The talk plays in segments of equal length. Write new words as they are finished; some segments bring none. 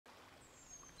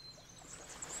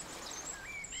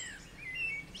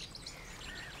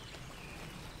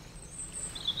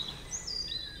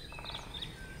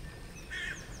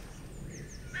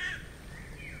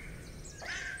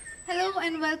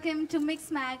and welcome to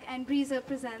Mixmag and Breezer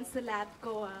presents the Lab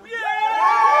Goa.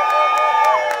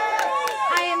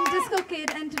 I am Disco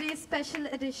Kid and today's special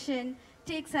edition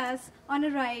takes us on a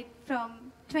ride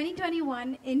from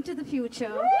 2021 into the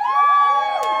future.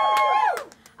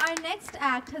 Our next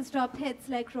act has dropped hits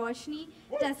like Roshni,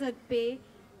 Desert Bay,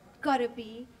 Gotta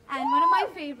Be, and one of my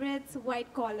favorites,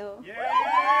 White Collar.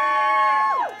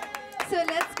 So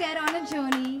let's get on a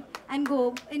journey and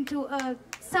go into a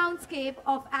soundscape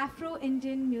of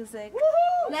Afro-Indian music.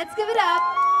 Let's give it up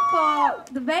for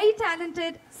the very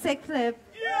talented SickFlip.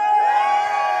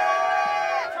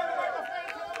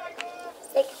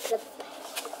 SickFlip.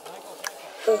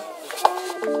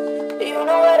 You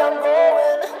know where I'm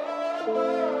going.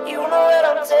 You know where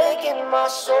I'm taking my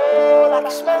soul. I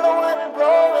can smell the wind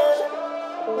blowing.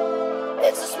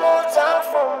 It's a small town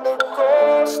from the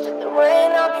coast. In the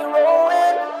rain I'll be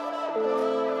rowing.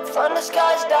 Find the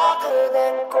skies darker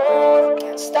than gold.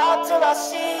 Can't stop till I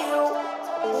see you.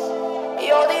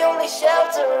 You're the only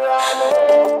shelter I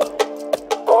know.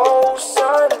 Oh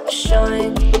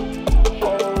sunshine,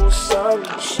 oh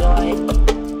sunshine,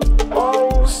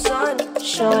 oh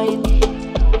sunshine,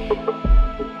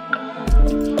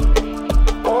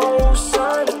 oh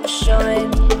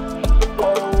sunshine,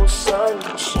 oh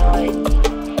sunshine,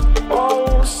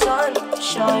 oh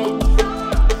sunshine.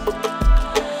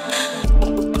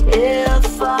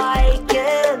 If I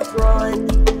can't run,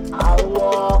 I'll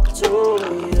walk to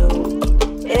you.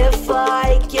 If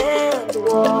I can't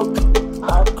walk,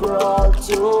 I'll crawl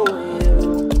to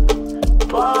you.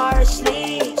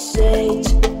 Parsley, Saint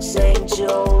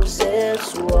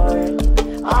Joseph's word.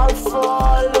 I'll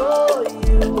follow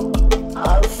you,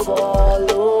 I'll follow.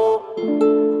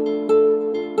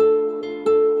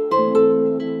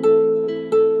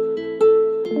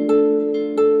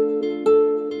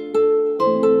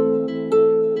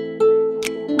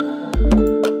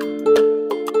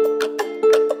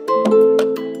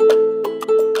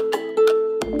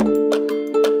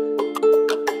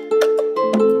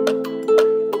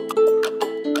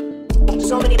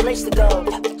 So many places to go,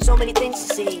 so many things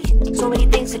to see, so many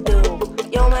things to do.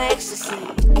 You're my ecstasy.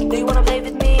 Do you wanna play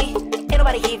with me? Ain't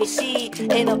nobody here to see.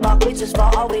 Ain't about bitches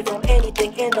far away from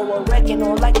anything in the world. Wrecking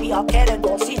on like we are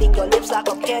cannonballs. Sealing your lips like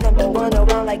a cannibal. Run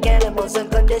around like animals.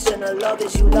 Unconditional love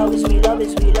is you, love is we, love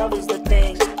is we, love is the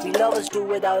thing. We love us do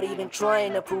without even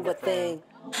trying to prove a thing.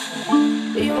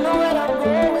 You know where I'm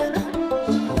going.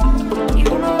 You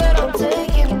know where I'm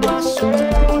taking my soul.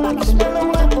 I can smell the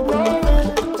wind blowing.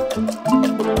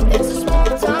 It's a small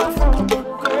town from the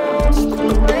coast. In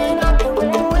the rain I'll be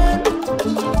rowing.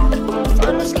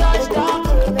 Find the skies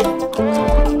darker than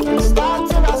gold. Can't stop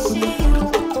till I see you.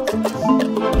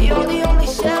 You're the only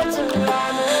shelter I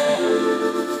know.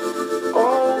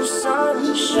 Oh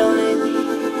sunshine,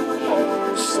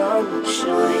 oh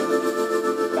sunshine,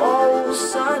 oh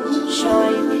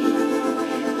sunshine,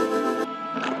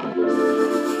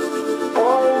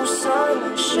 oh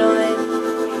sunshine,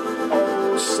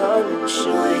 oh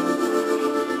sunshine,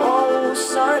 oh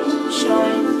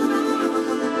sunshine.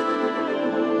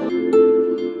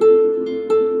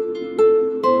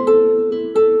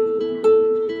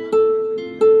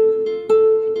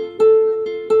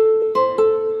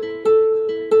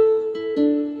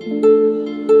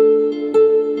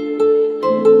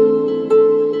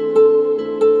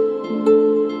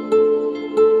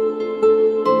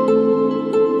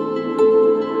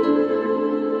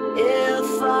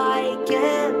 If I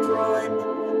can't run,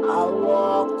 I'll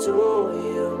walk to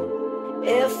you.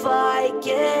 If I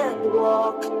can't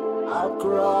walk, I'll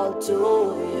crawl to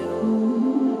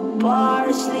you.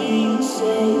 Parsley,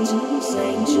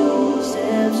 Saint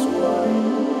Joseph's word.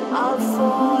 I'll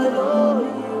follow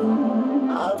you,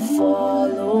 I'll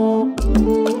follow.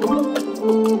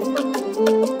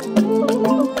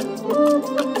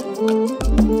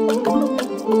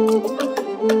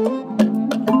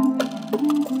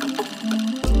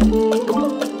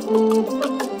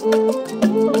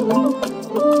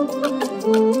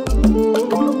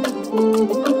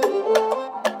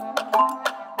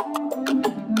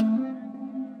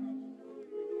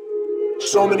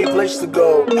 So many places to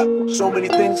go, so many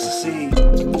things to see.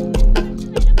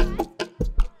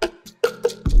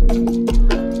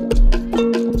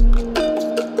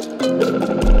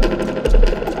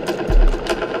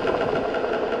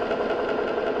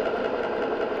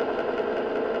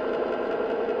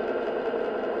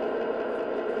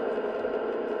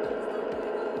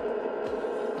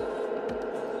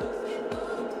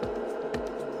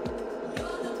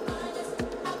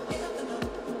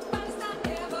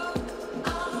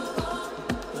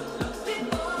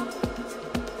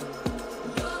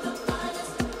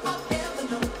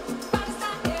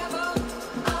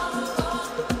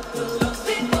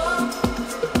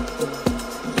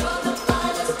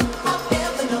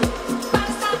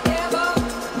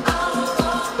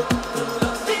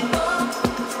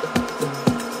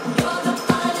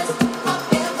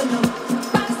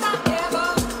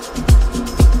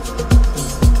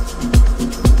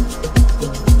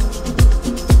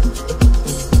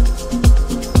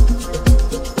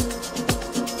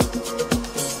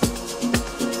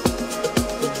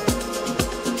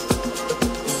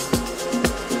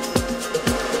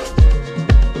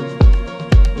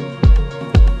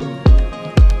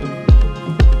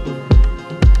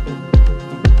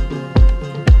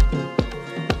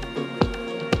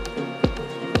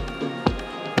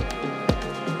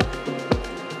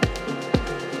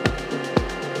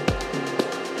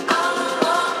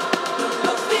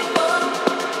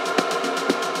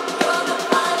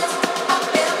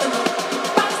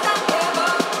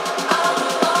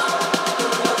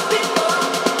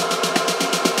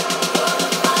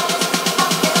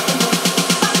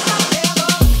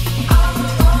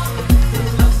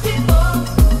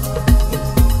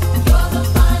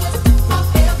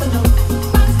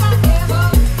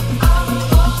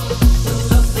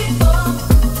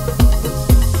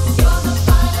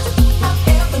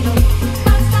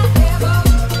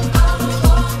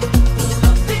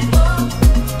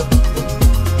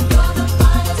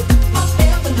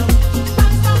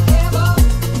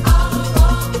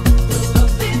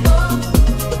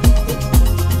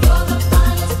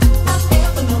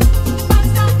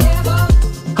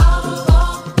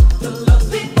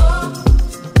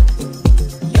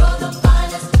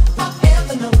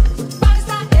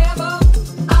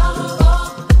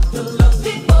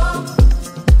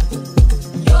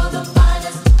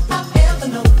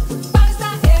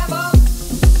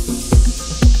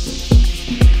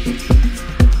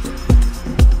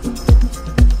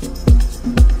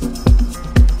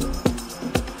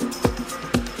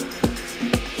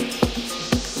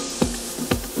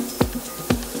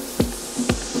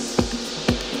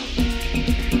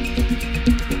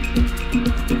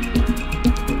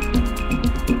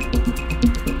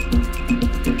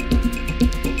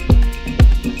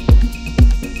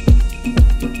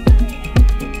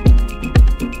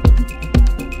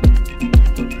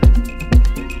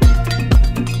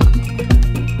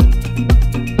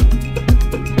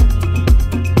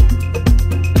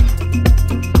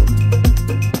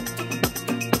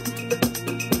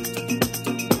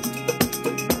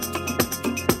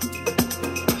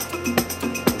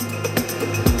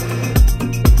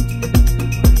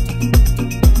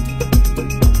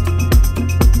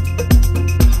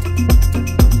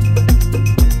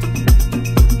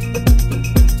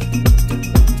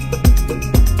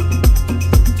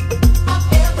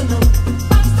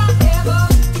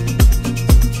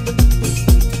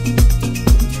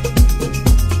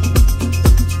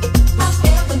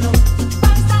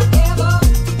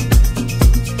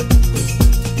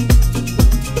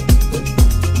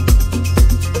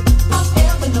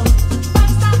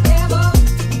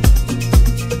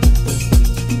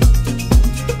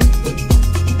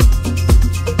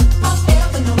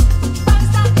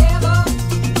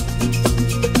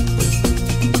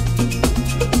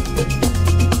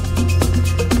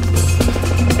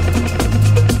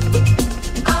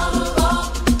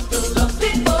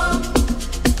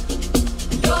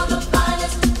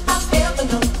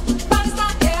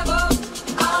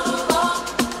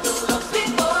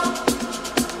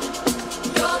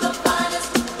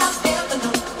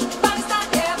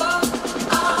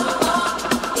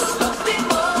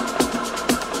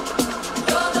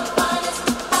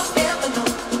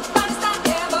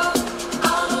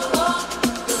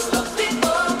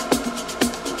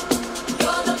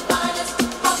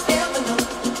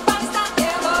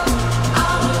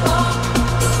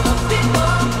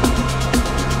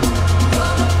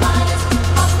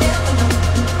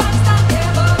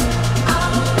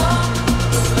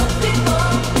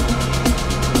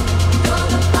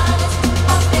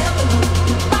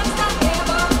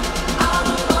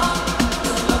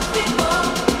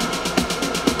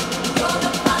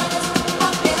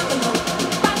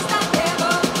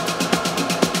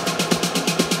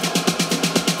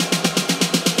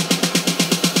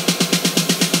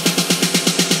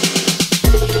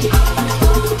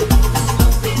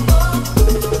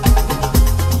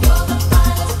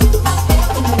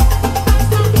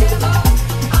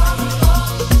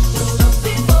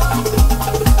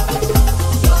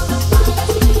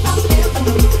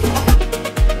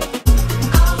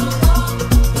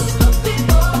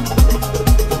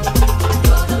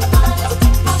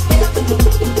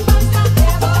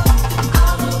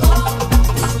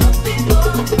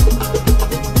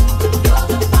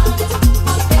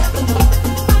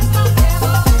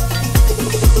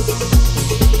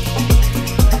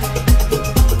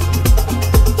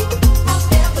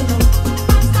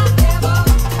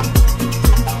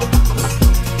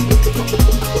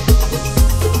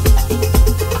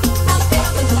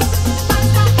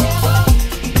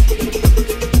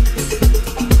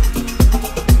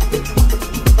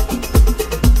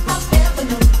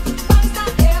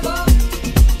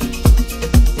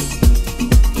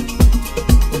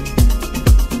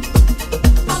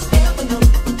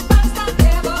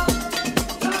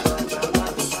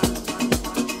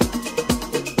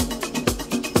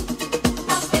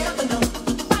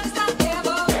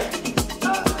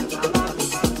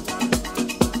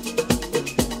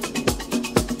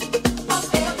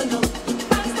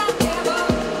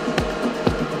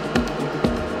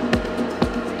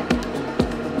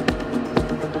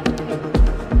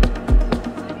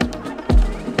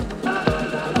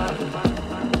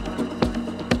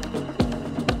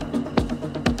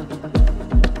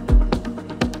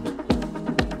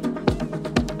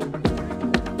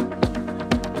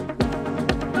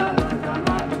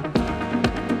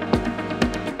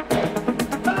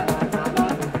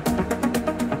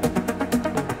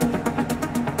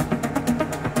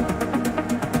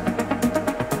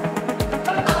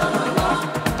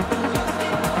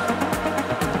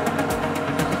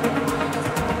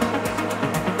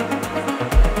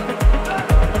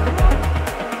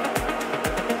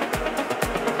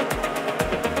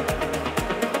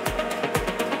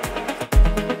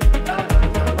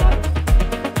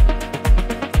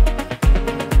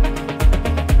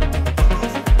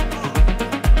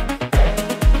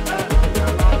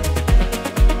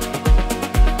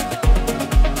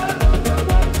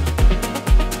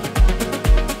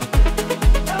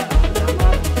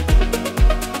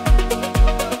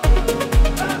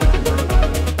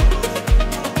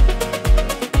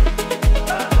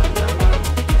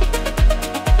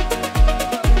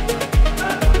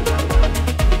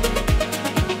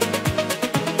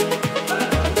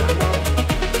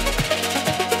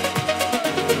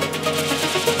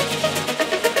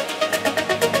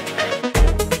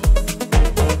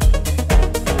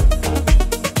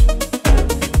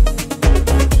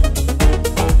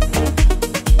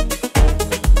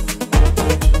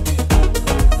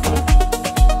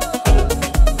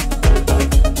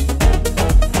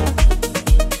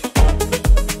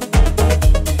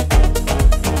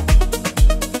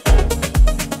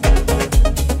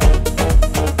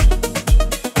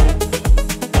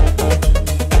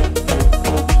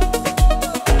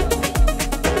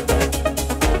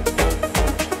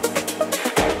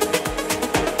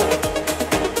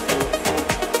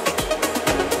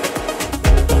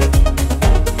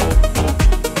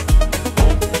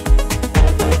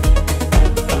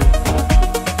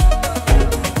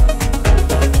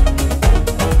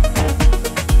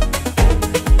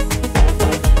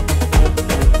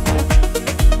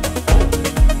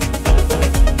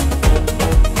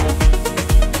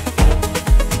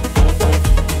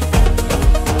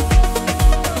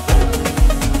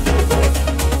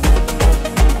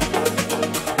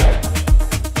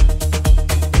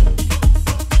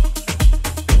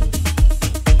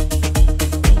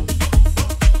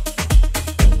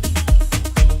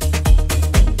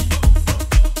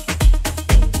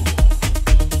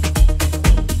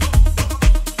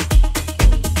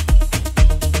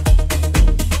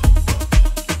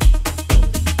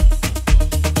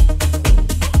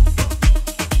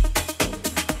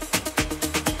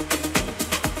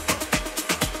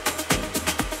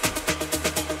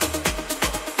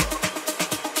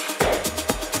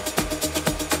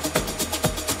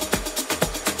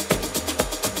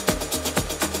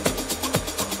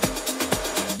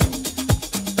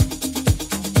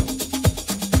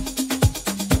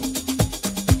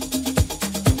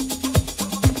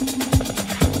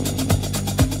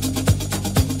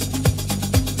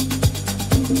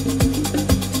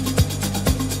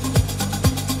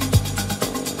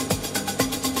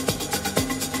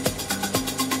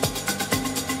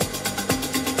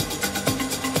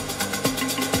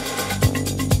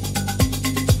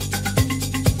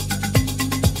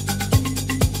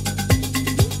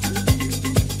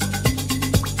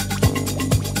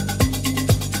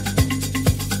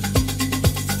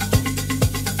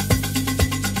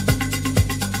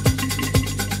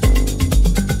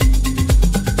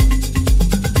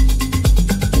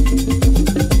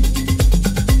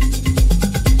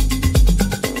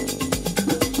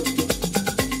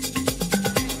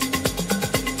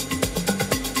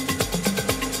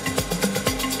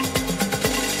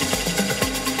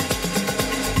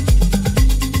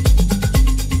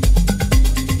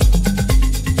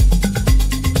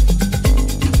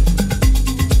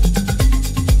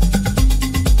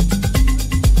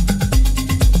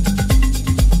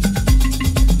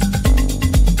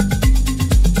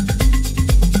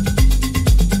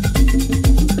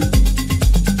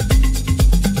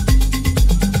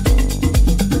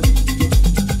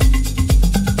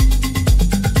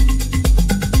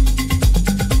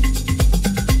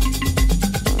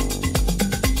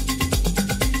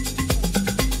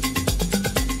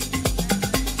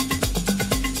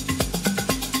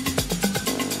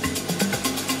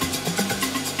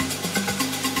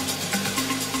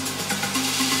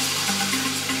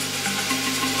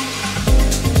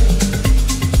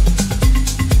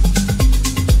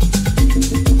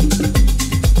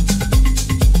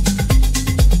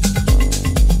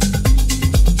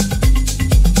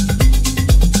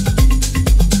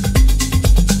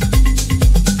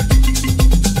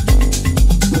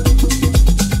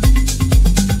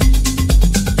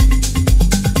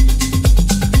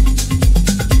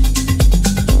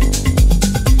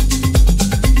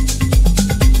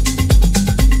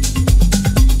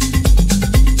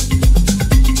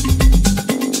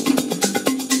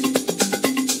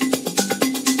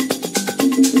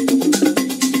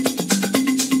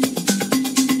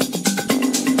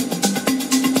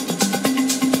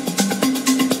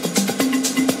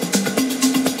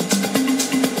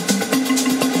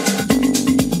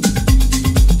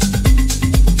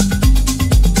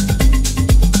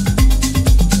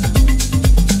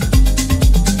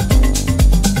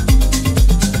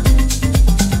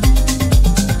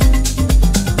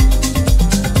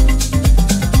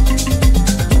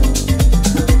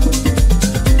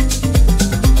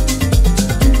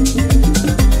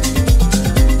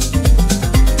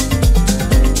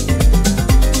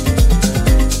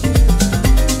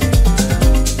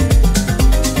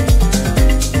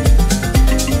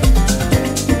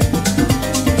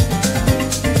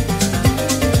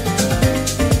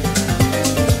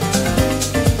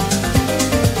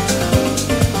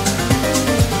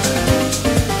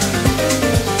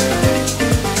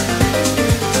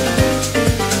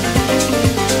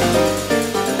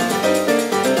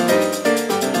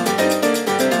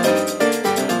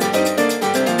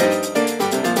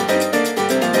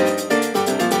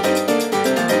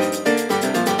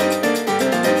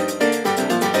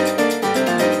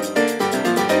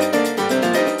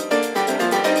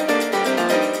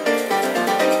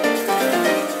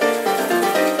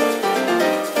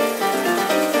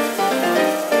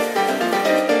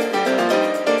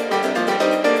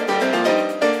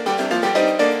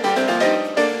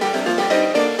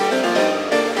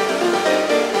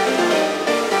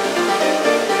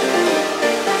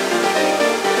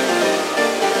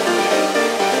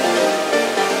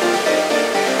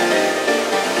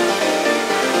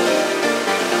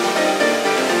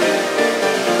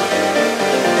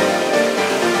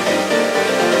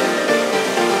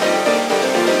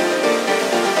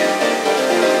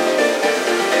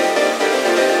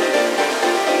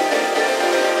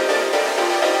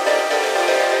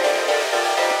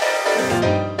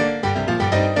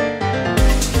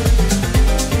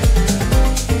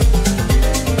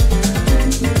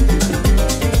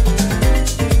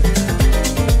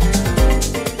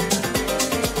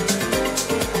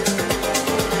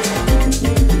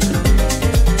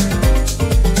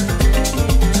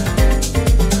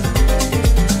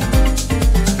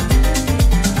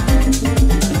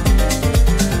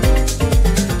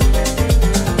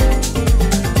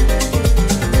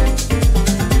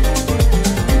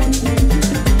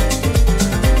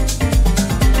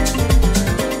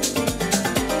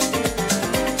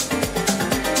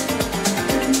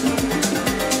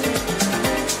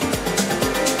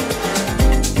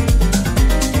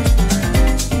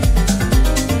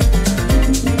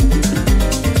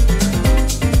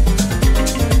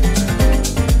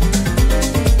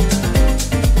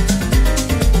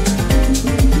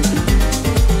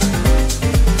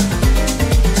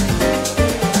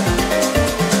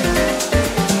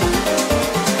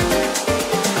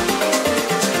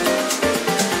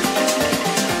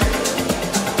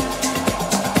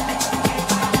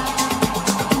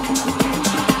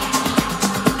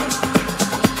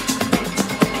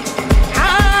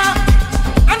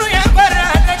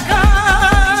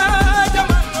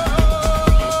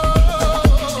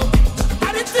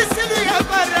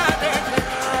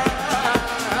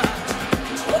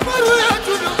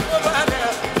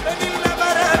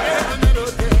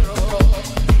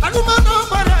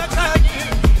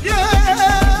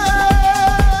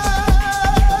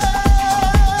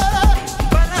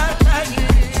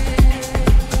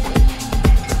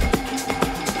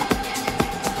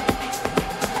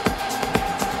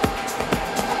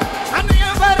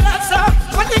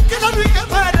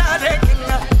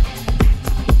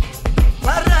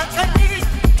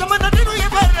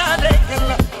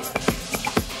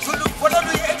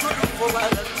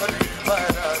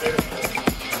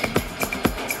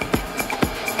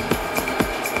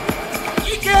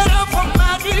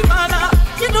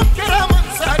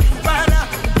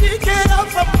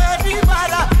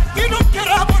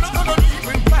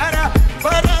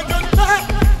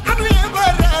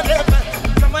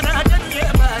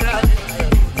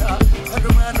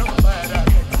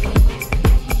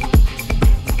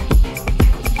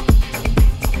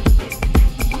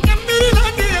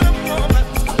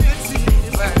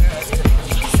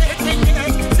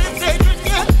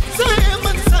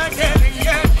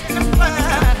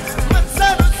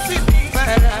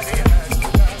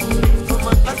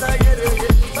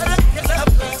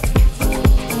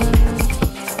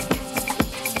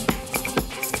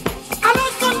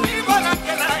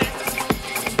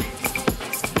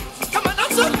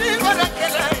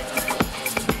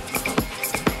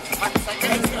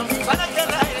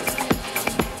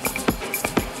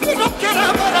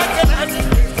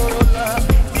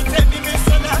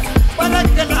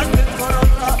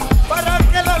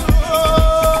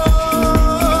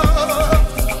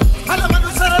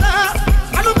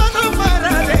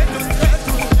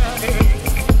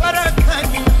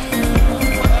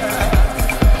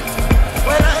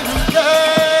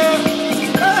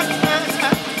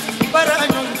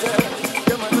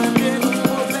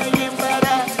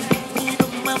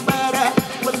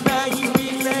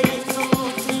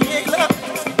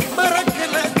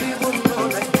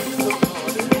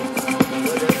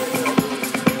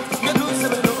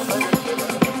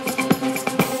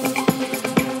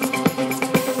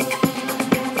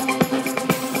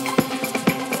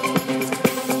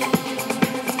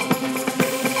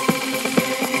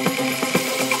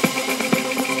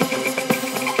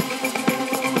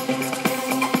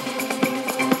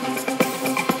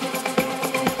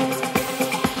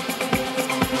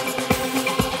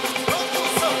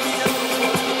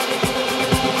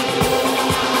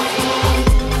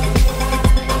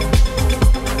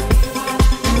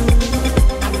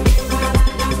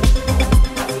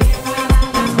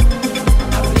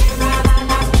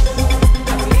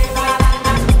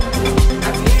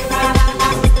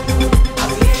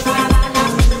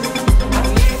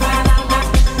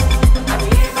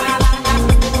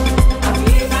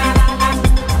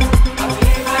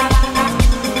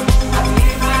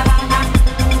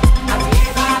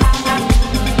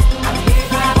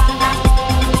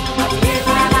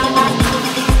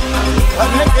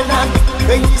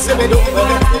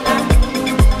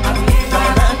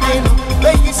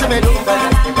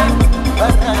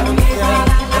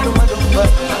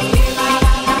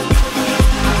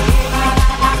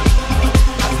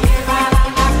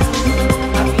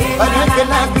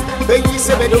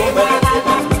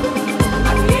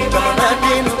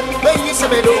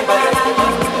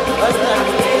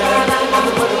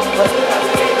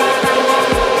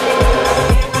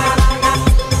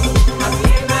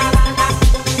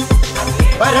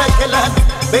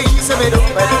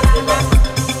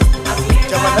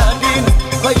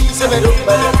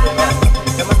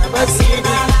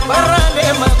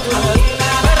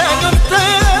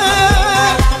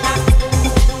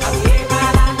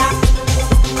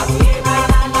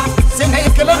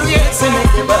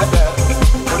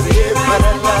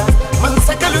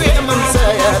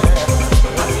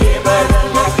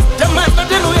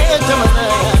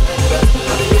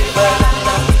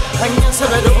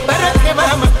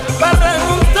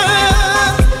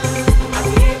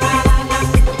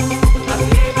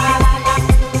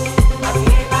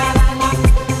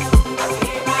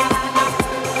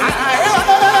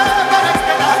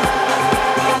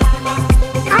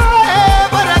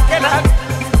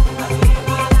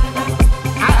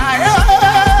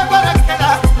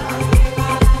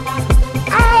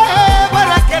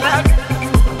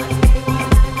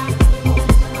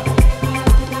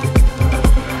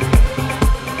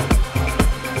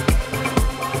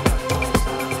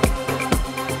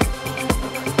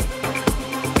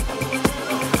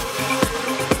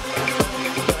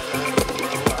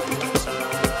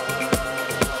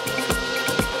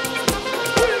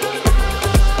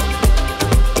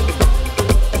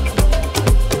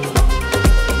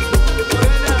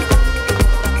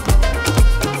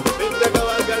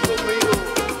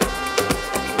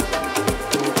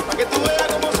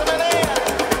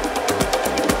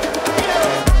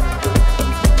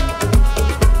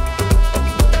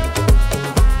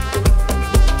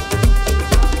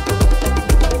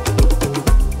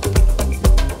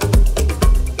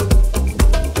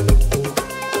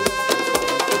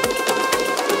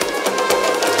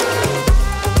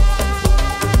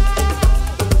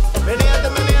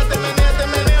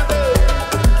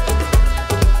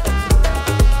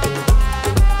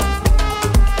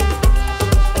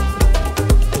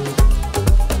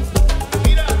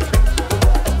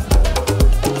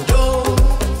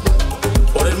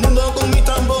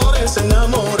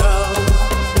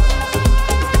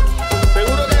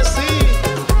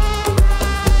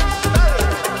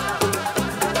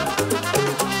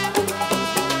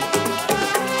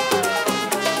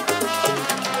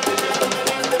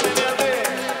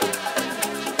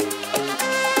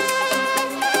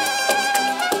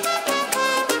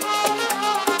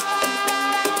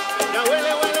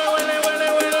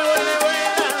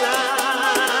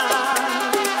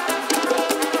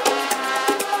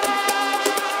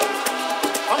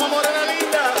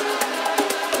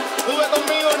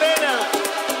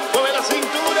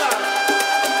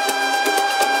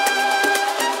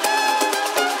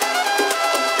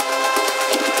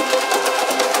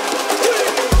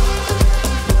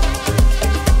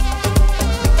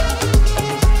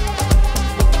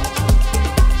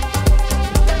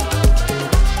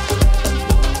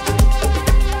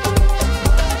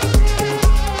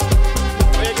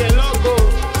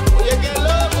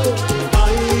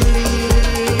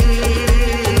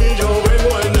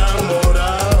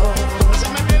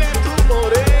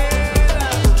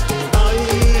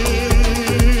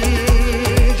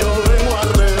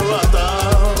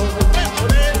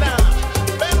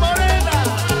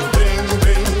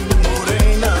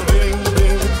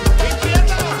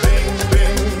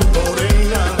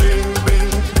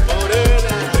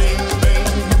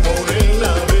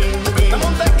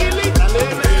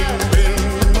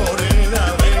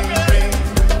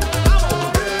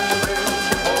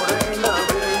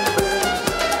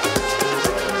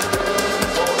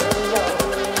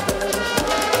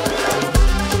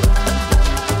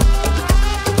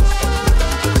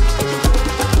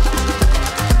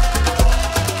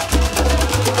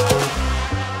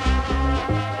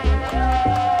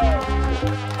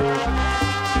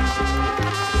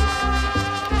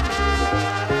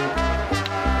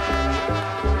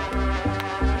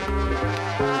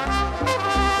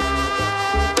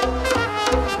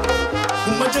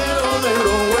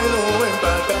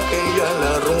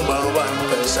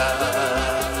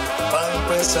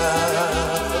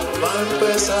 va a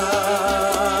empezar.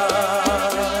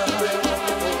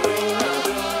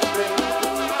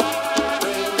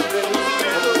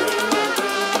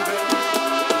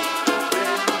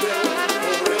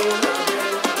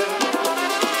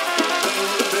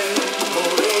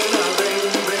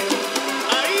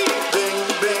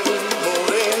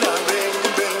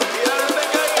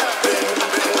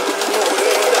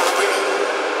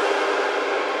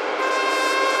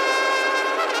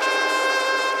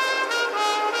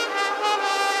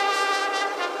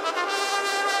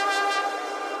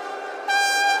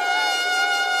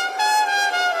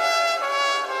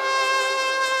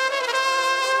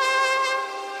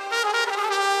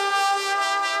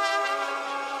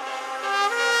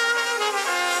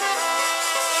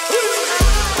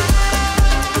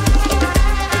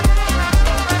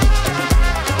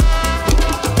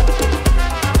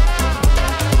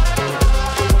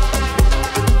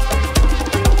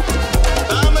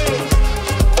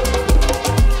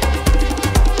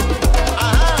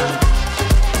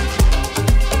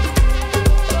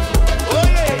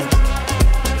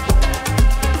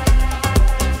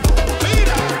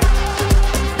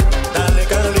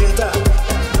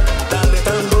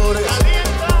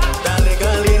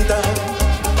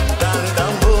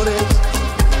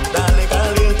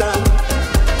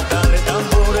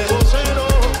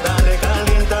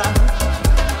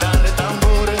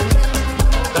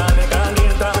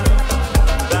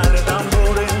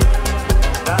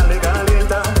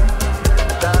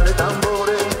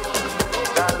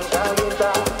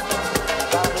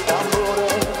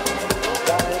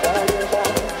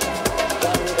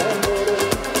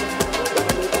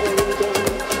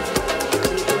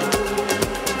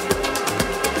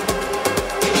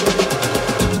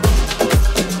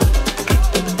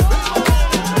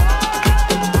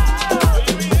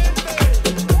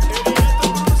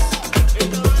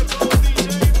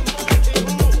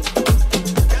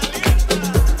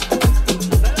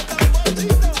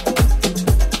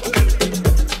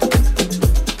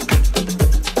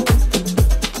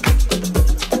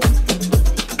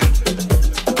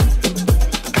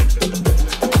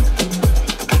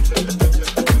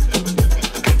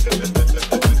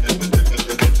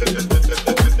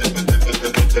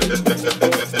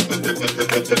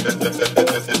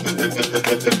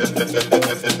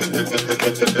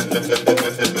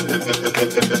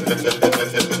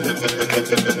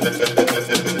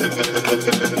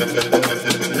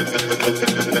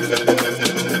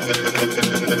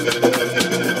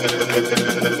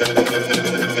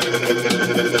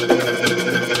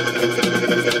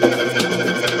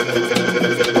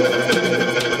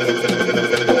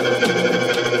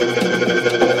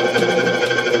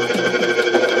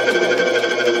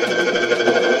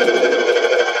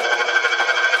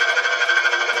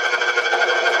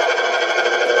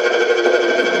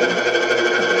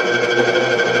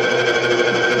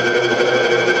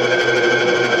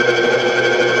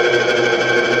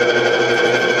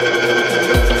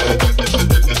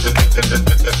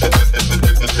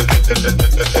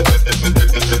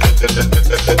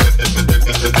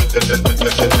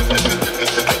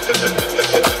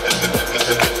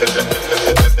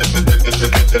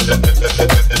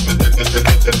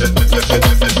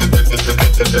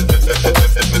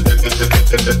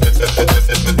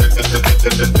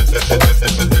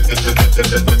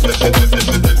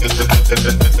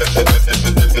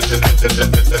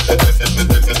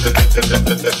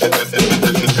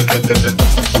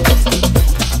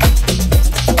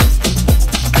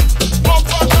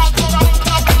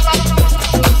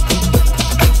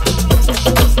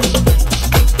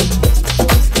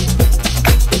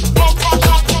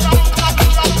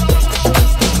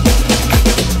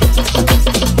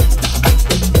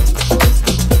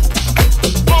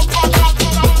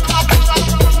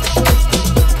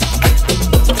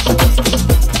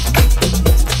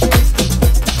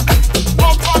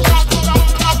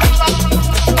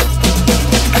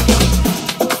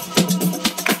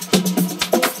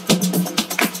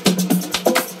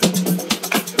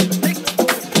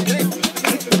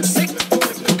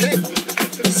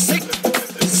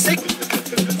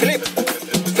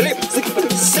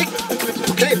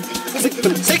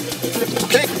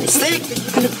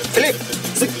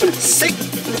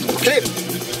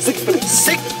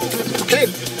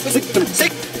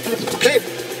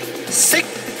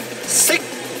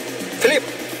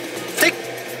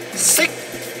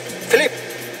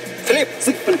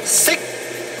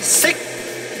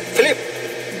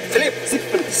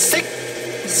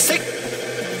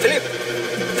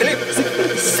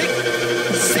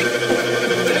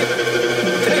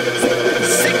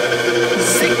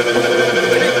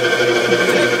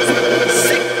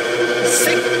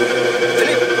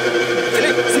 Flip.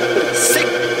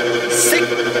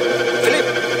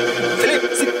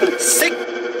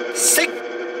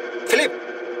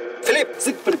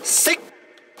 SickFlip, Sick,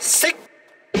 sick,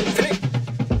 flip,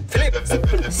 flip, sick,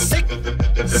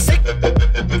 sick,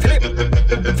 flip,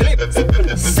 flip,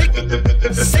 sick,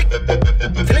 sick,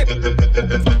 flip.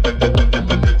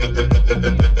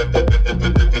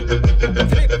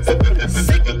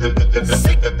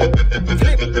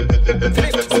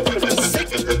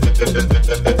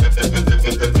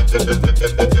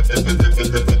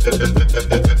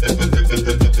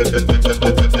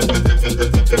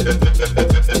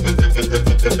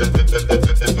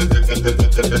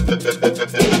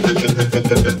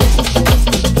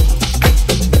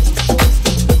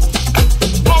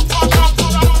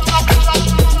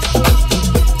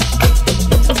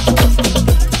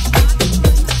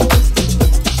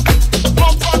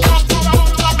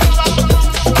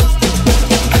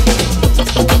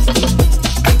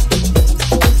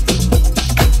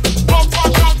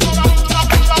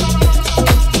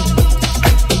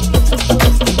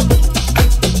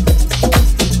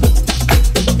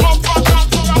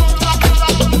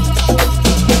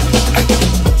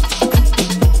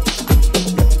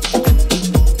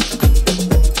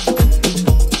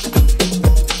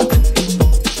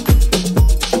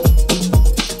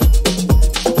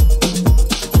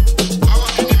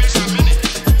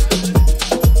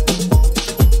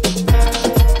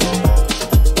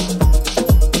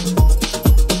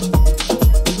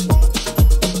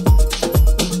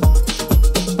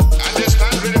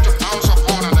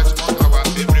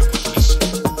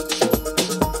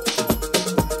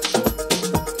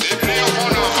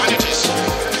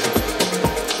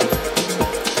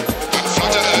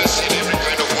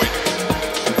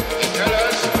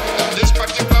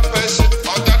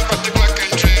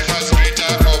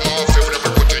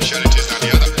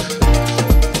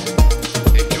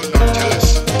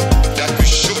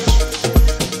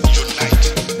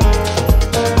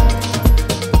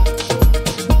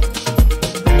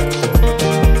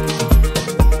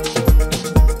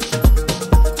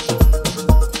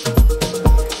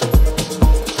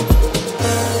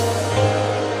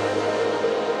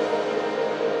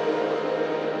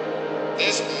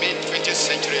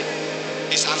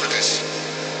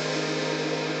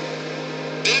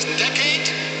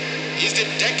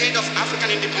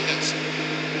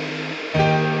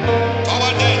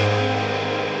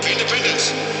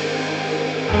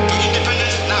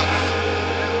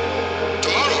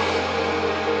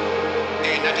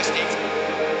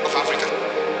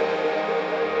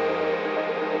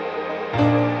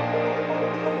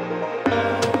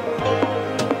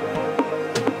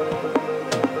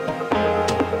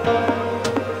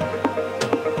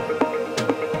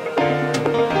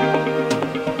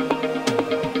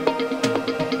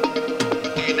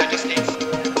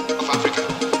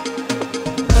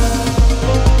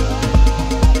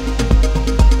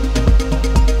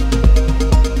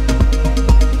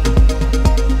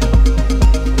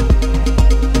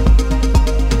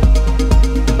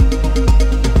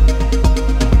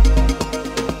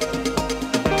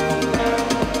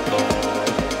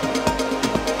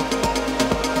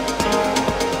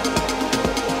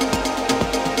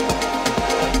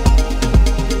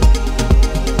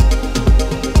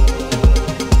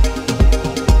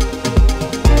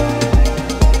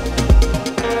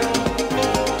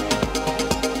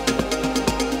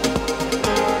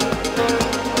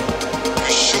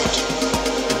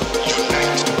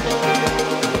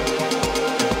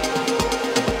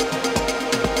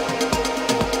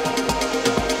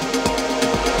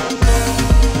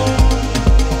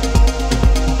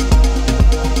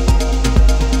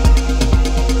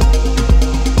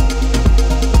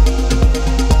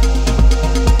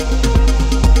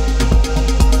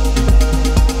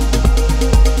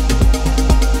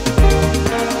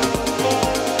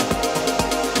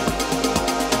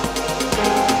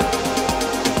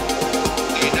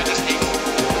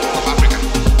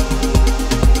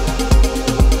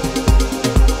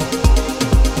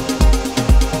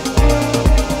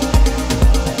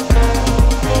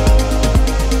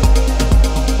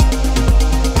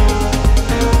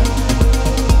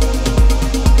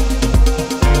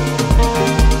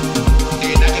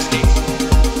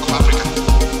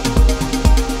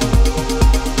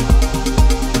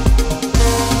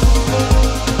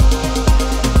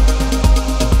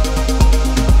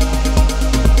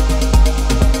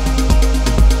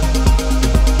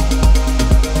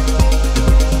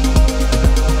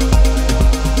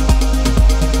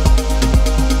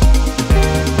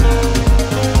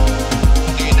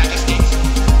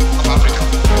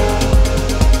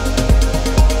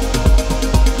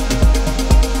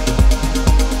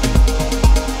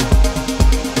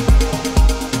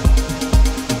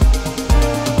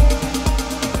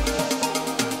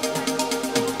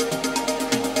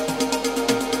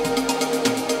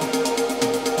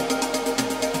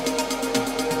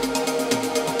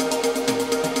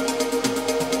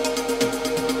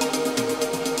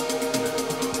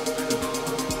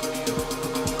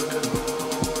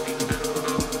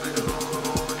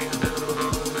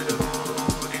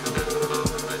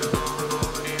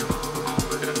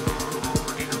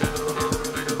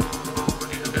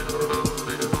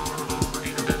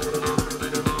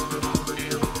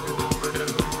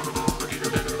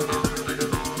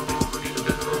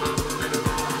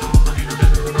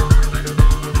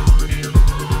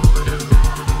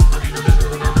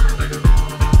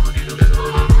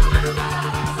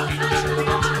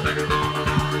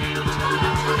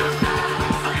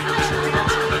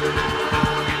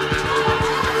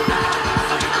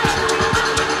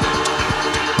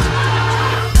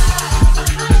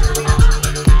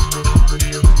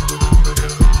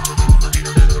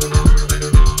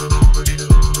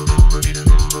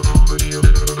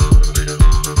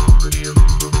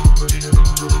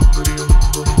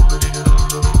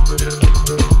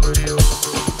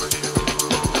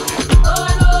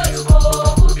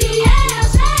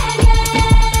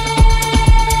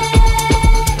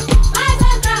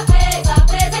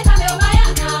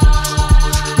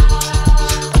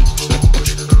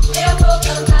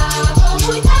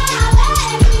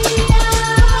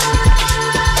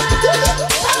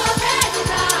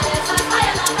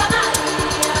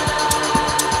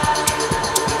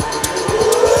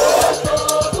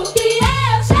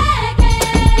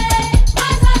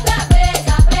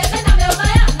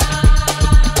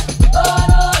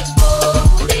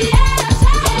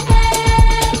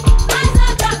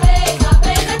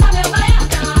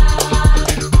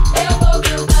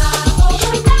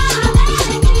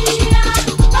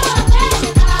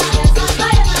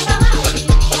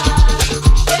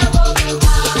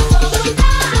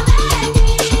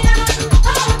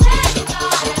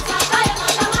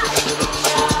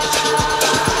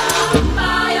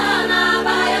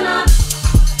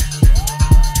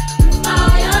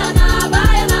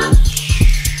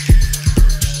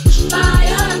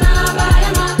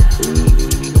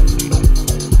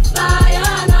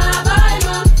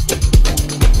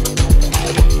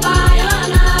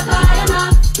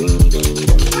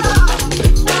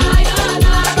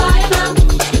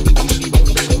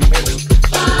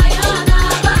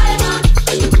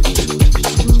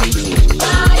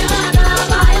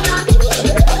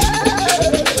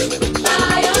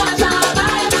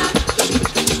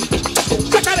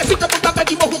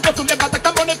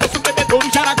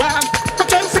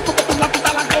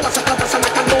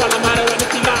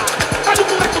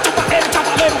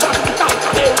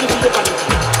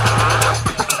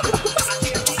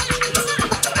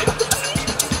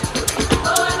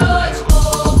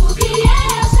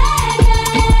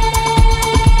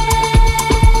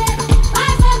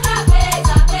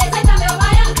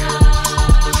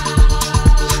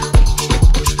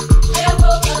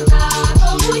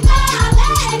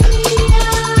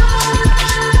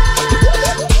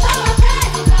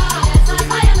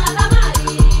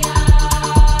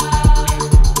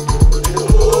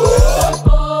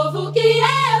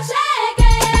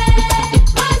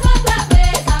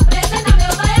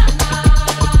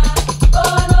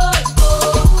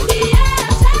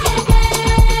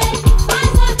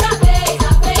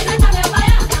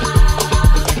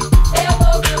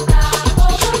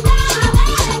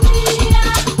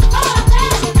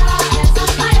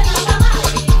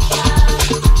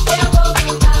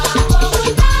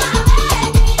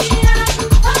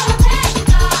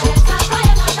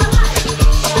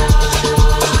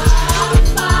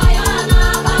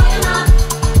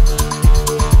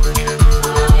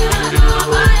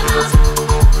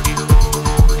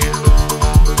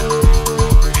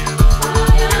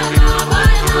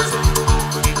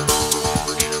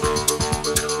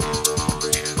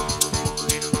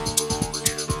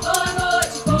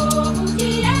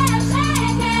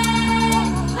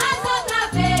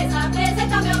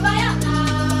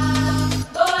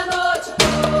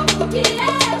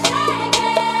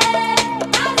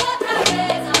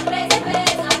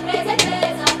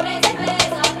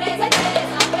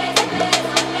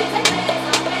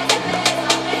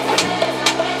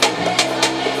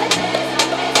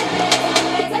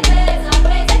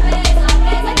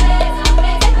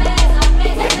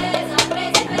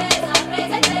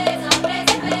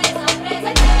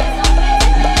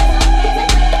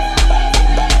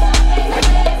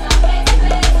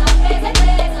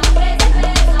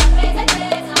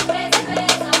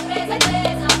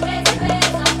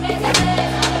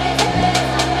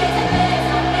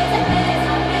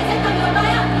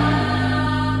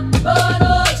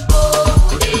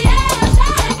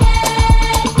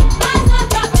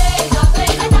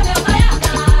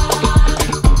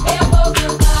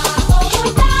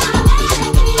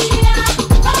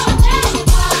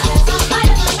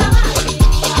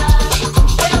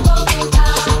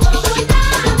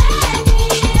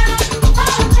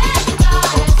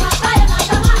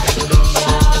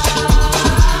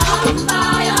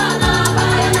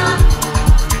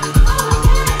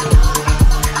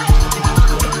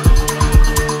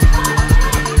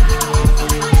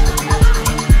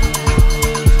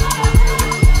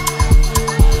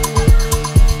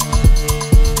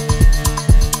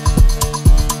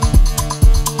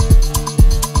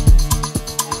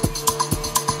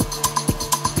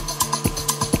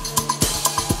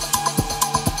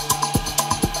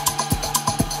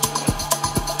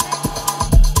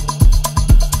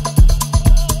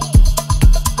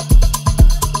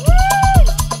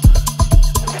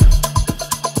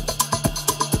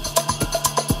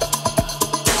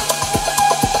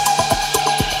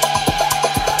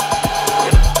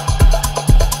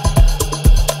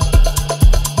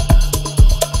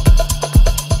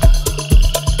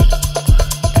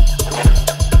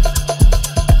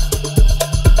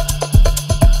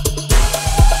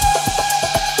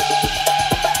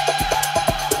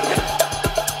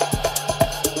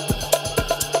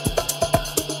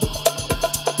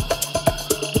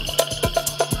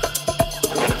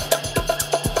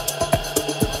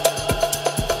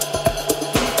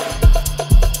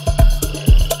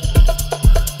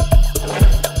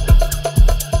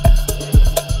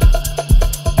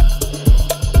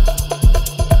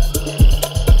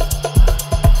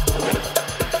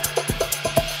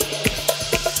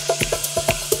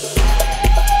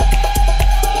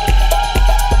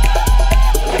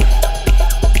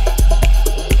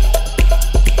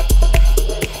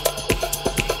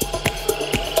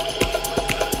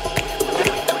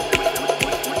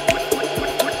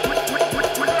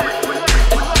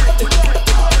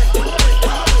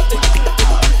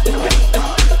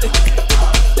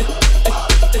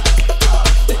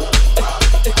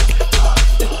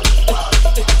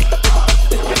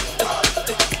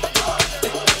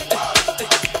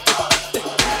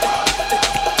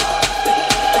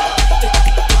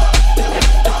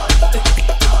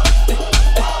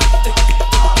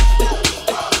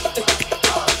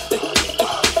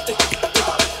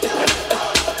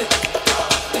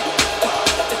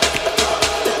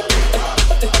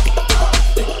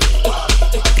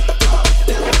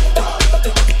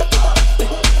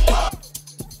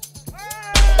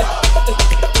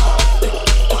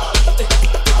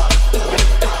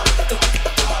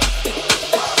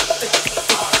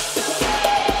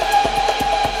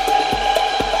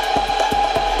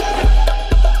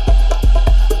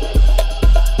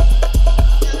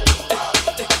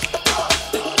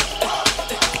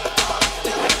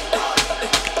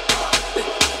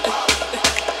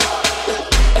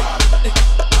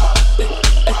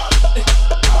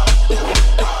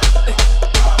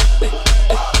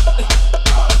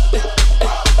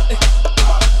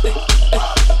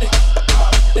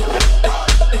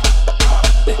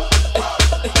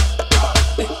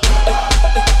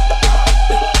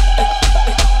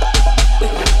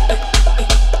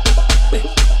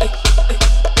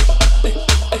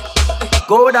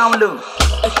 Go down low.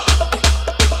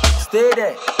 Stay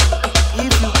there.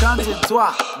 If you can't it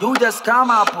twa, you just come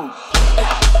up.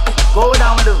 Go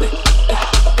down low.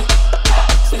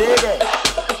 Stay there.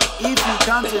 If you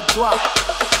can't it twa.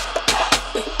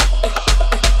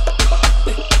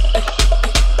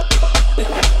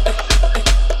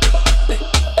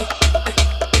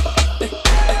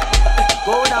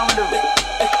 Go down low.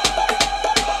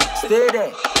 Stay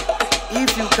there.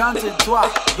 If you can't it twa,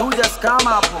 you just come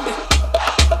up.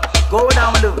 Go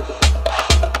down low.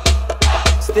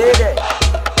 Stay there.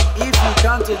 If you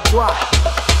can't it twa.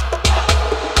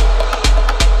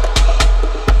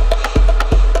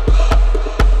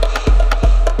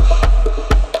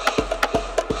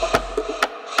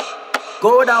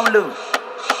 Go down low.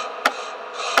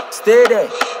 Stay there.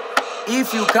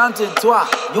 If you can't it twa,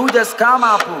 you just come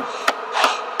up.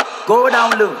 Go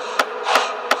down low.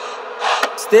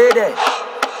 Stay there.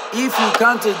 If you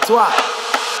can't it twa.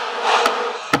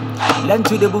 Learn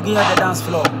to the boogie on the dance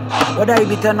floor. Whether you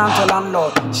be tenant or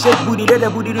landlord, shake booty, let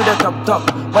the booty do the top.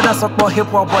 Whether suck more hip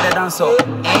hop or the dancer,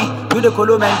 do the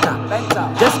colo mental.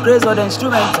 Just praise or the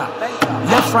instrumental.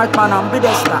 Left, right man and be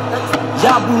the star.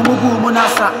 Ya boom boom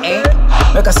nasa,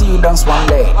 Make I see you dance one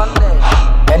leg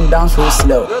and dance real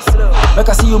slow. Make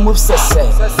I see you move sese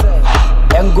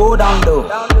and go down low.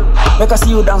 Make I see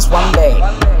you dance one leg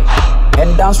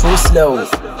and dance real slow.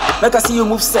 Make I see you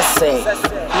move sese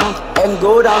and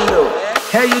go down low.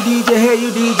 Hey you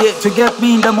DJ, to get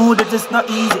me in the mood it is not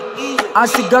easy.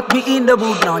 As you got me in the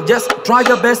mood now, just try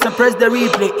your best and press the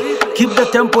replay. Keep the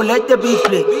tempo, let the beat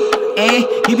play.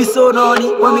 He be so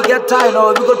naughty, when we get tired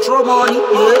or we go throw money.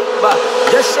 But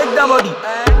just shake the body.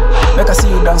 Make I see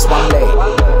you dance one leg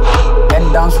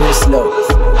and dance real slow.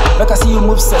 Make I see you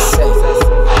move sese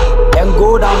and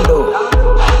go down low.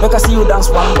 Make I see you dance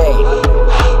one leg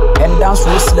and dance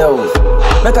real slow.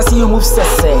 Make I see you move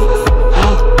sese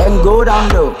and go down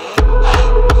low.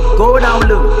 Go down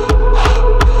low.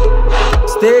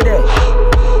 Stay there.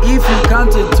 If you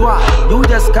can't it twa, you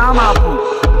just come up.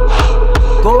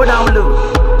 Go down low.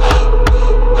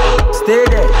 Stay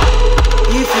there.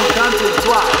 If you can't it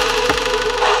twa.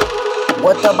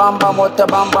 What a bam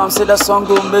bam, say the song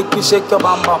will make you shake your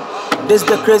bam bam. This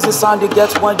the crazy sound you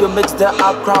get when you mix the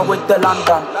Accra with the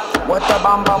London. What a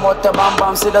bam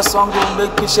bam, say the song will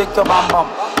make you shake your bam bam.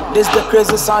 This the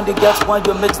crazy sound you get when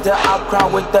you mix the Accra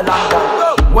with the London.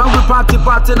 When we party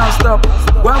non-stop.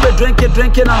 When we drink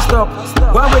it non-stop.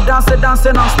 When we dance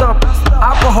non-stop.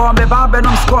 Alcohol me bam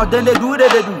and score, then they do.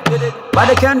 But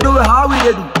they can't do it how we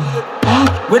do.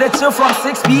 We dey chill from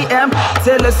 6 p.m.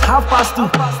 till it's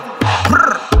 2:30.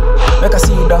 Make I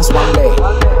see you dance one leg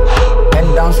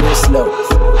and dance real slow.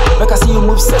 Make I see you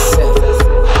move sese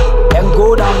and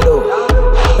go down low.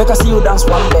 Make I see you dance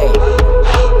one leg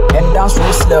and dance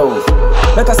real slow.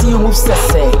 Make I see you move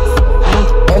sese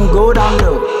and go down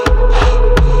low.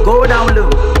 Go down low.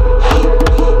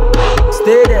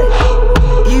 Stay there.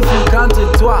 If you can't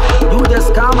it twa, you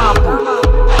just come up.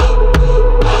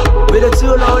 With a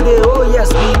chill all day, oh yes,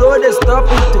 we know they stop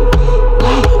it too.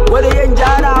 What they enjoy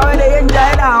now,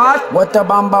 What a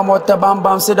bam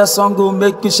bam, say the song will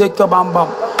make you shake your bam bam.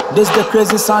 This the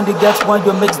crazy sound you get when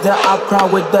you mix the Accra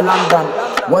with the London.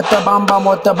 What a bam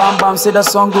bam, say the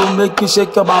song will make you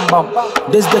shake your bam bam.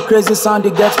 This the crazy sound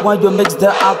you get when you mix the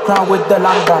Accra with the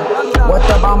London. What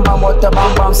a bam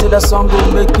bam, say the song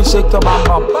will make you shake your bam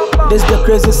bam. This the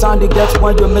crazy sound you get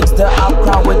when you mix the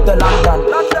Accra with the London.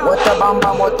 What a bam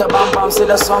bam, say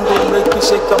the song will make you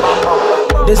shake your bam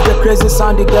bam. This the crazy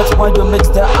sound you get when you mix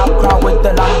the Accra with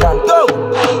the London. Go!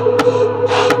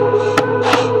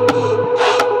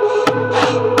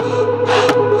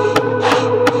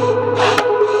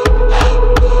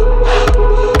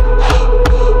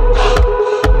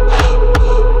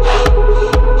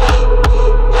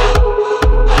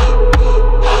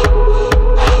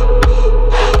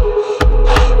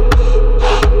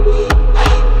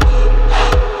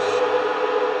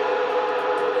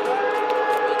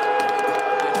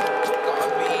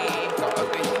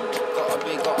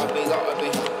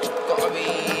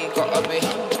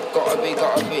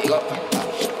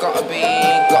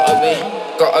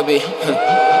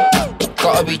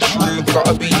 Gotta be true,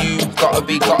 gotta be you, gotta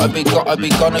be,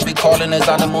 gonna be calling his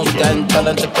animals then, tell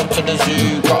them to come to the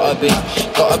zoo. Gotta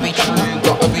be true,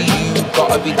 gotta be you,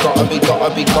 gotta be,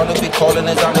 gonna be calling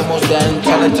his animals then,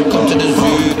 tell them to come to the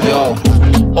zoo. Yo,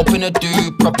 open the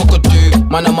dupe, proper could do.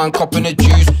 Man a man copping the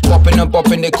juice, popping and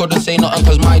bopping, they couldn't say nothing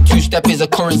cause my two-step is a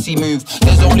currency move.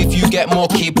 There's only few get more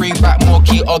key, bring back more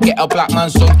key or get a black man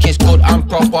some kiss good and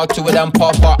proper. Two of them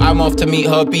papa, I'm off to meet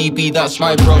her BB, that's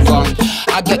my brother.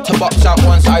 I get to box out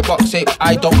once I box it,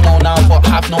 I don't know now but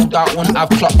have no doubt when I've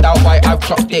clocked out why I've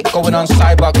clocked it. Going on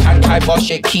cyber, can't I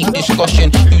bosh it, keep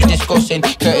discussing, who's discussing?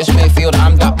 Curtis Mayfield,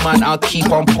 I'm that man, I'll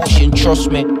keep on pushing,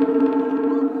 trust me.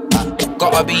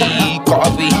 Gotta be,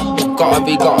 gotta be, gotta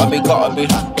be, gotta be, gotta be,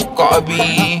 gotta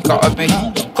be, gotta be,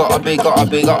 gotta be, gotta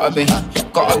be, gotta be,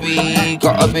 gotta be,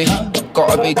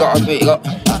 gotta be, gotta be,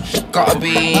 gotta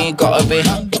be, gotta be, gotta be,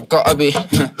 gotta be,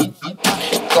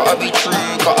 gotta be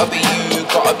true, gotta be you,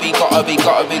 gotta be, gotta be,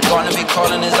 gotta be, gonna be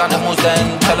calling his animals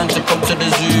then, tell him to come to the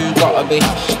zoo, gotta be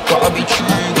true, gotta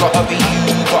be you,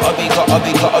 gotta be, gotta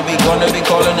be, gotta be, gonna be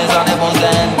calling his animals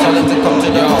then, tell him to come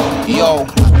to the yo.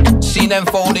 Seen them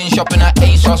folding, shopping at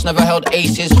ASOS, never held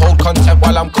aces. Hold content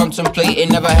while I'm contemplating,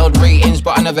 never held ratings,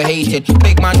 but I never hated.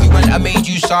 Big man, we went and made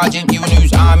you sergeant, you and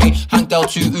who's army. Hank Del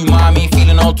to umami,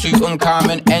 feeling all too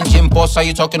uncommon. Engine boss, are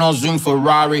you talking on Zoom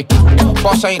Ferrari?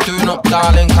 Boss, I ain't doing up,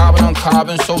 darling, carbon on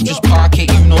carbon, so just park it,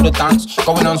 you know the dance.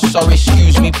 Going on, sorry,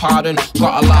 excuse me, pardon,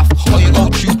 gotta laugh. Or you go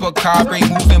trooper, car break,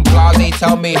 moving blase.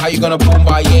 Tell me how you gonna boom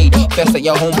by 8. Best that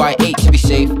you're home by 8 to be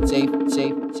safe, safe,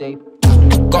 safe, safe.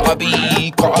 Gotta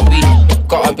be, gotta be,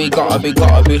 gotta be, gotta be,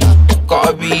 gotta be,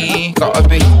 gotta be, gotta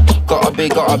be, gotta be,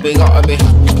 gotta be, gotta be,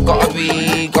 gotta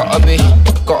be, gotta be,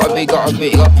 gotta be, gotta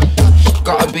be,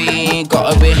 gotta be,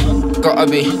 gotta be, gotta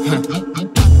be.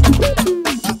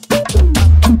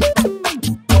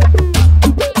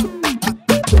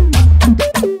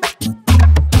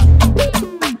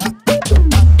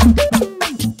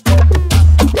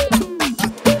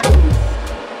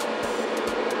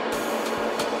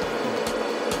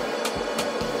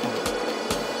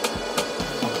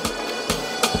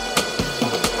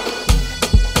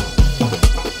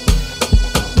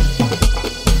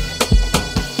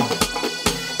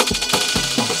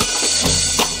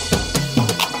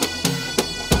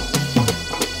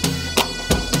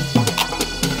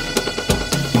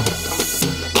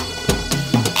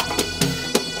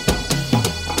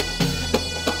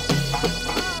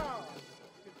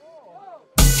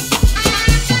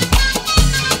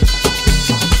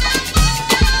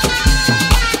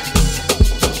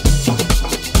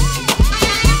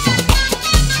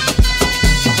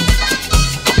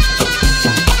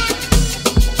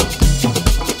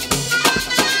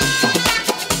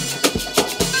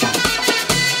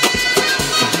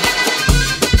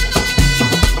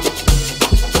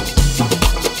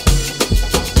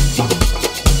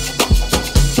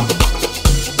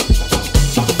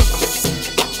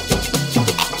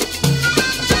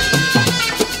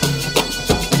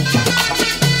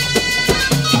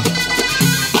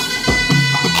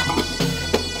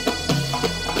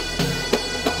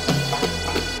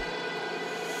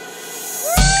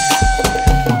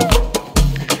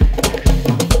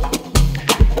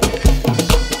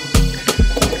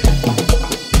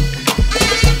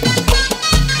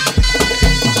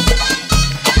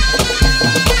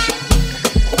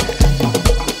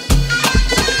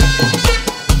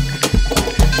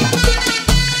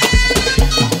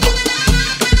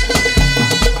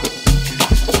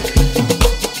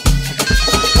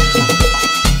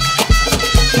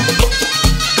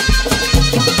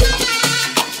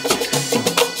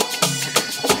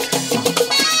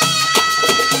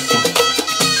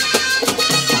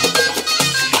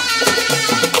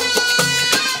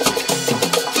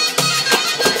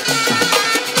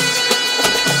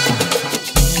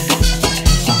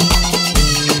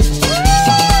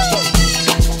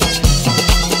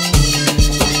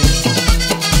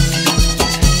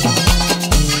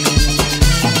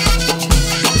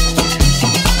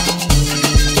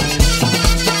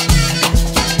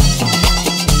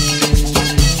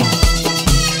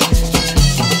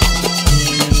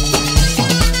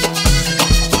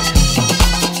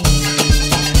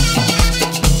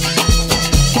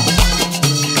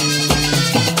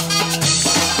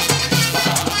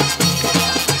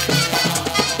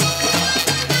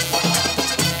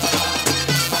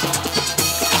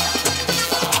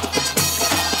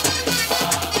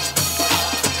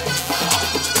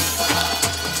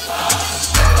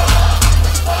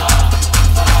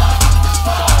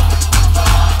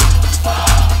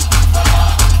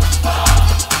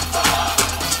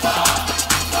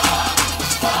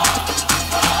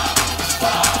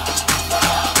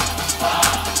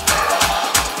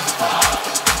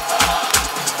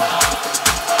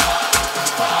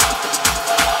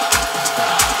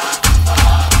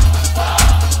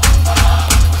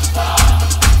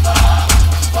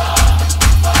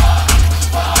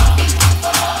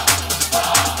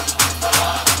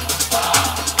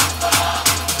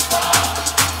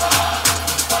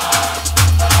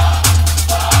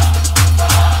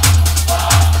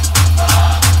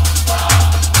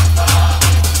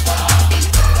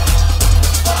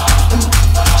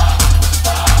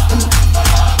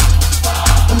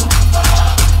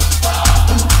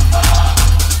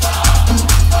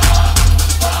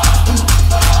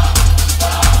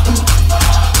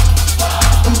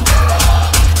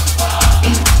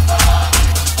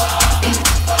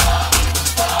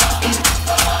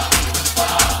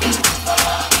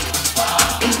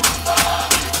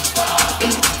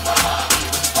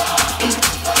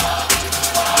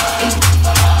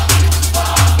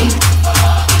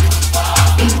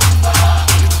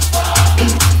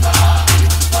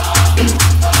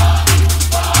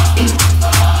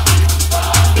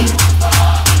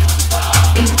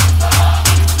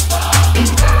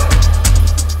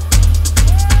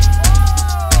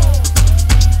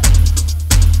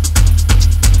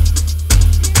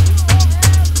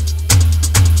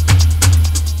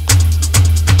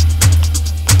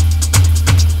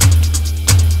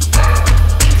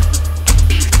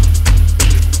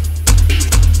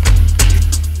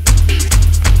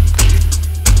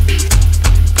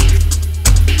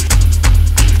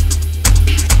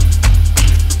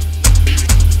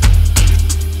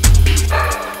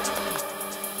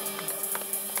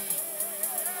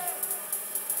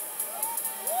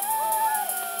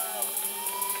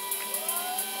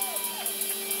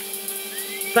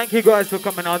 thank you guys for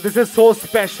coming on. This is so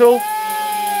special.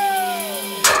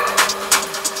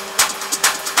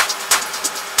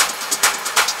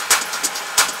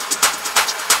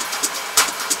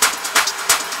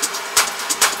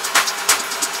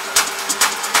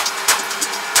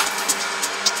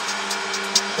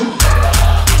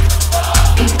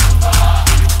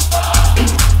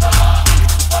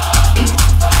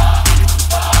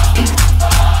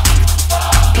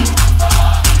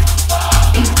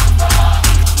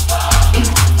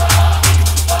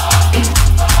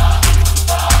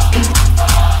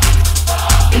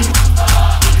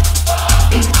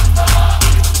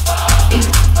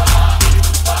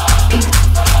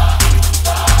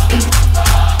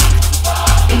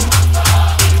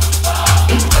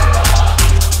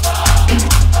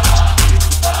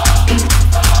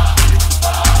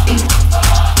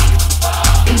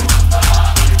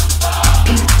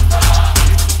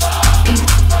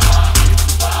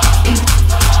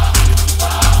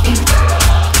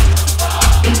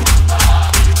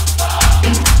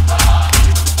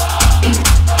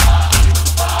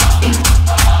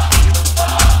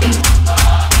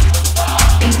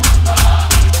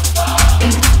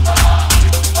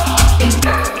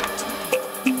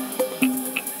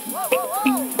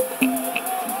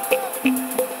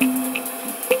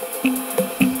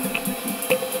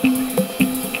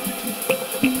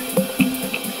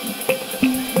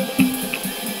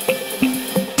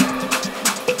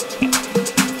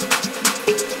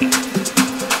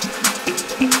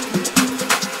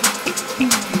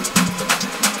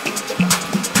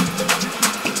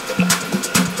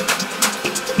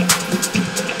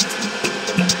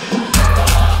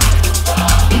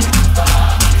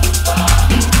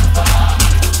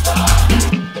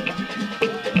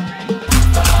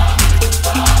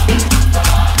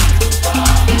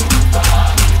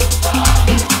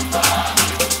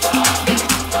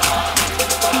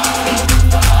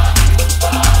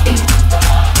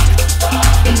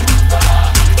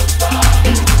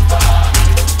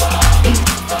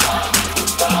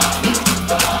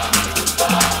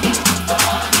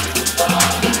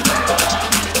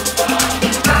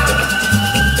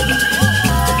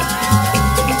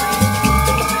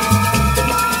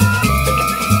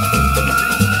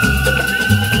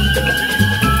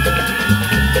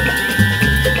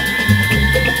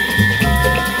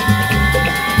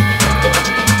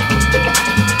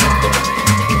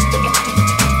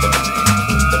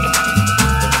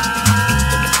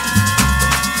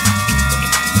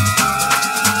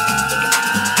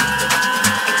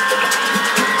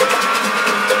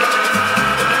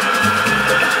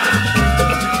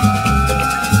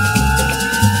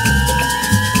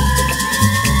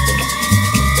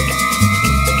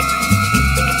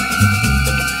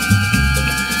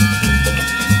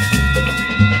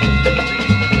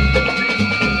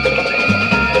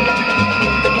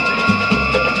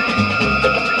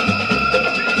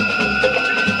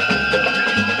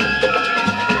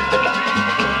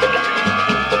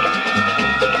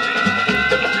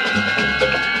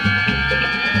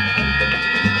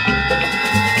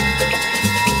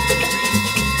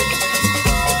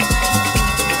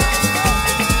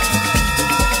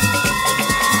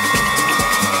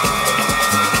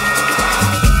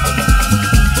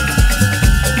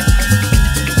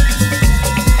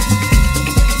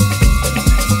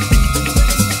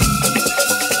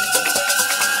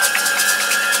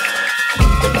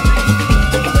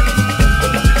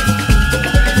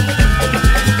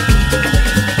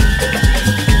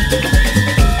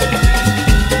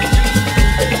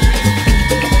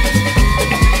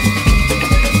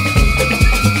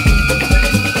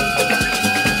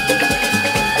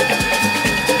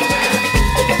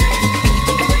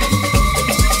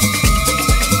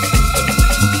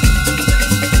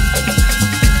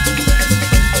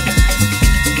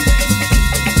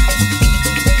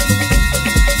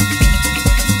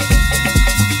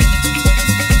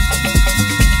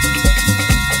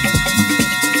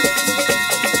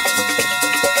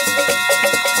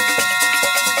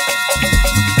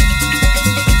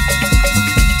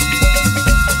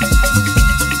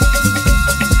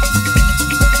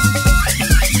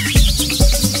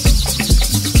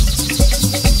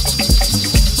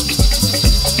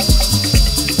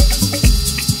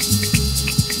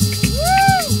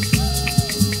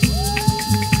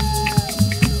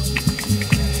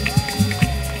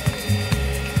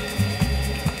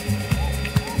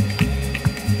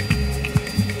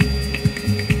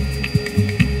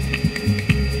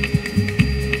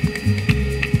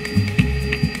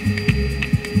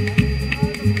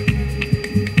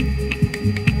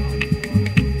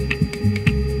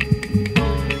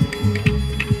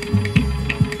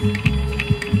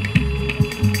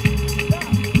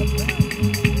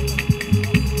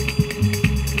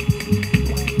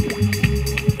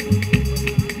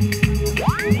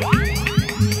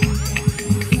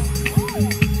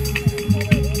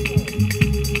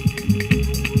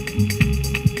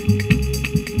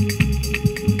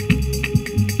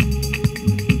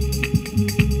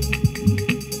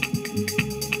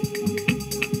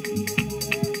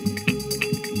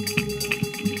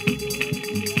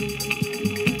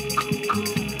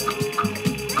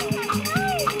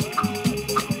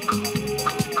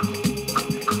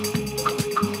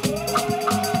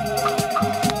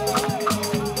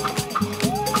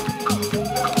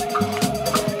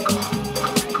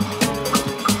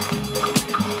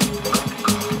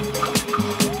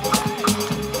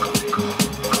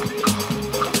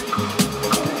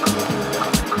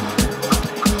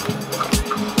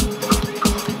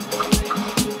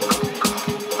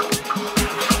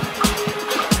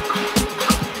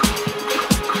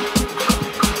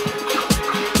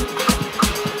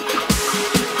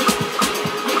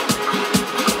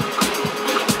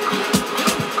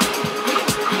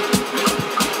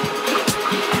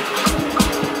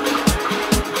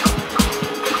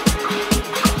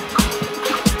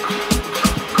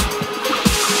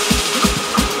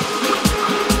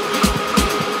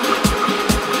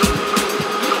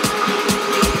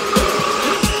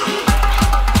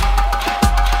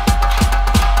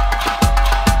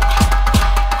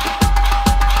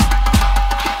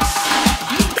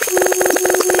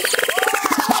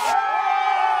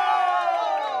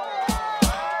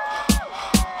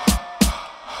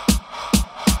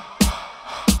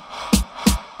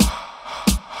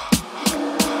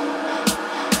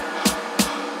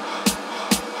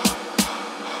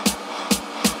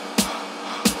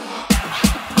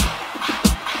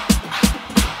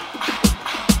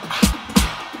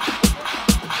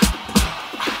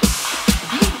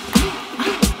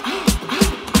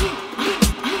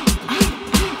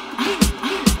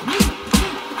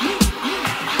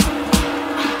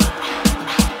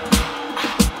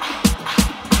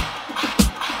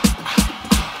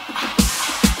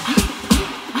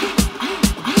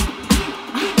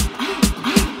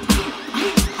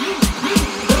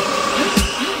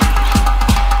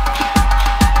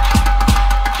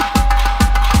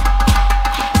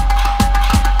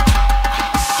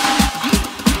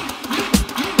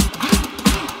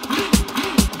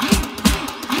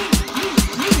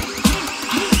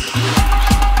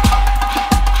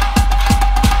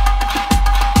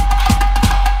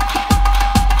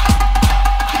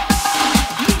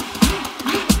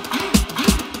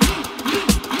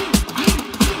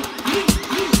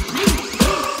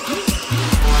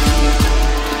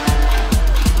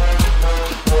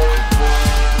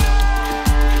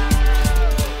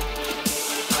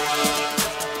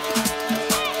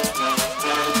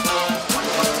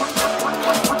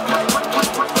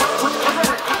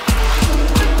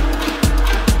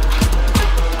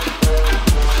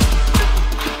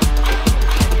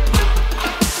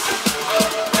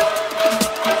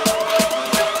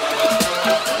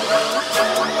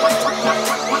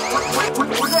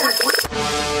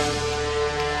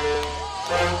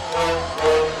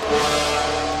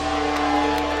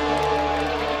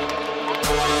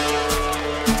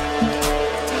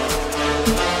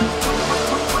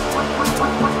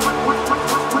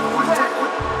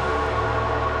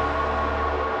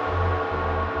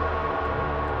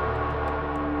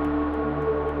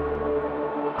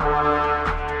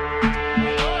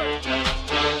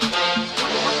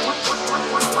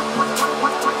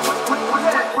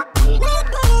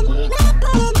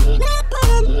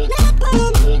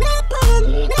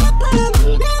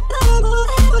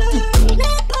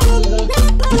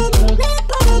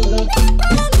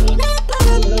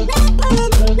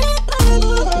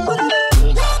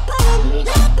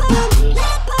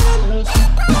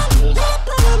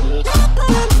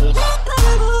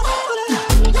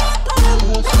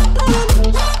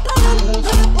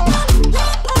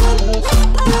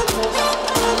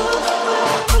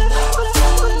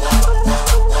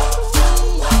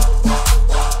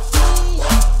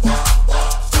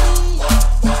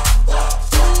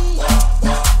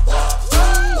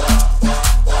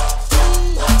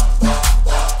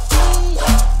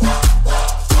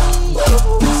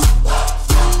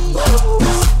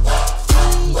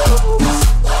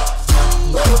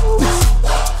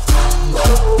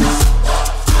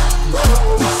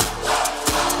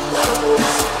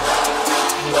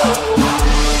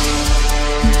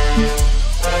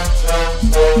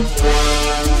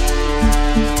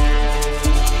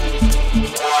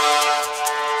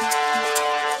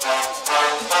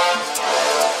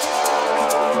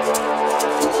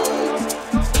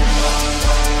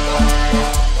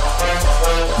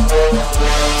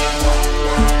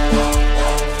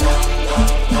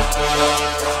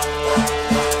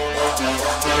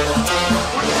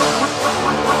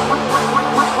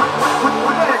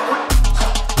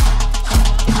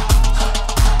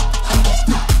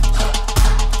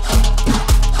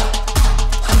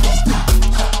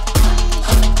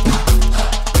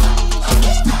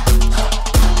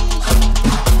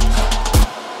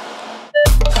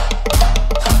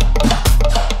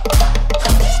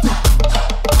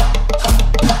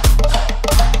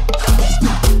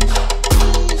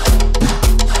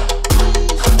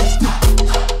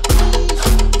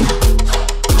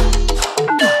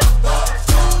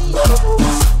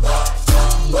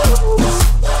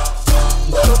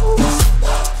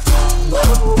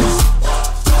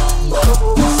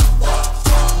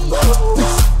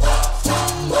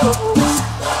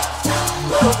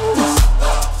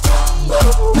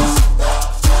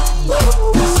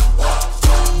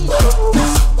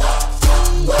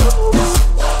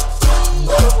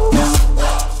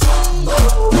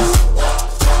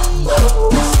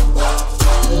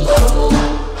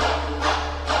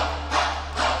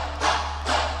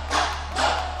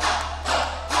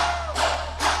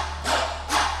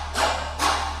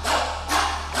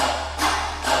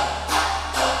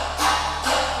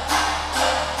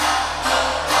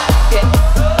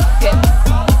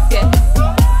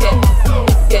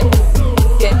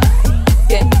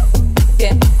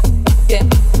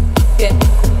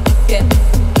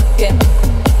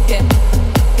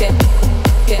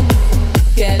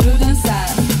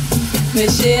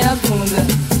 mexer a bunda,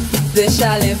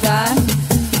 deixar levar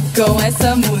com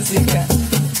essa música.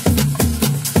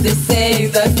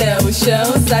 Descendo até o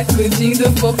chão, sacudindo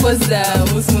o popozão.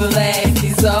 Os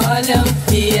moleques olham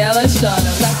e elas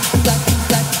choram.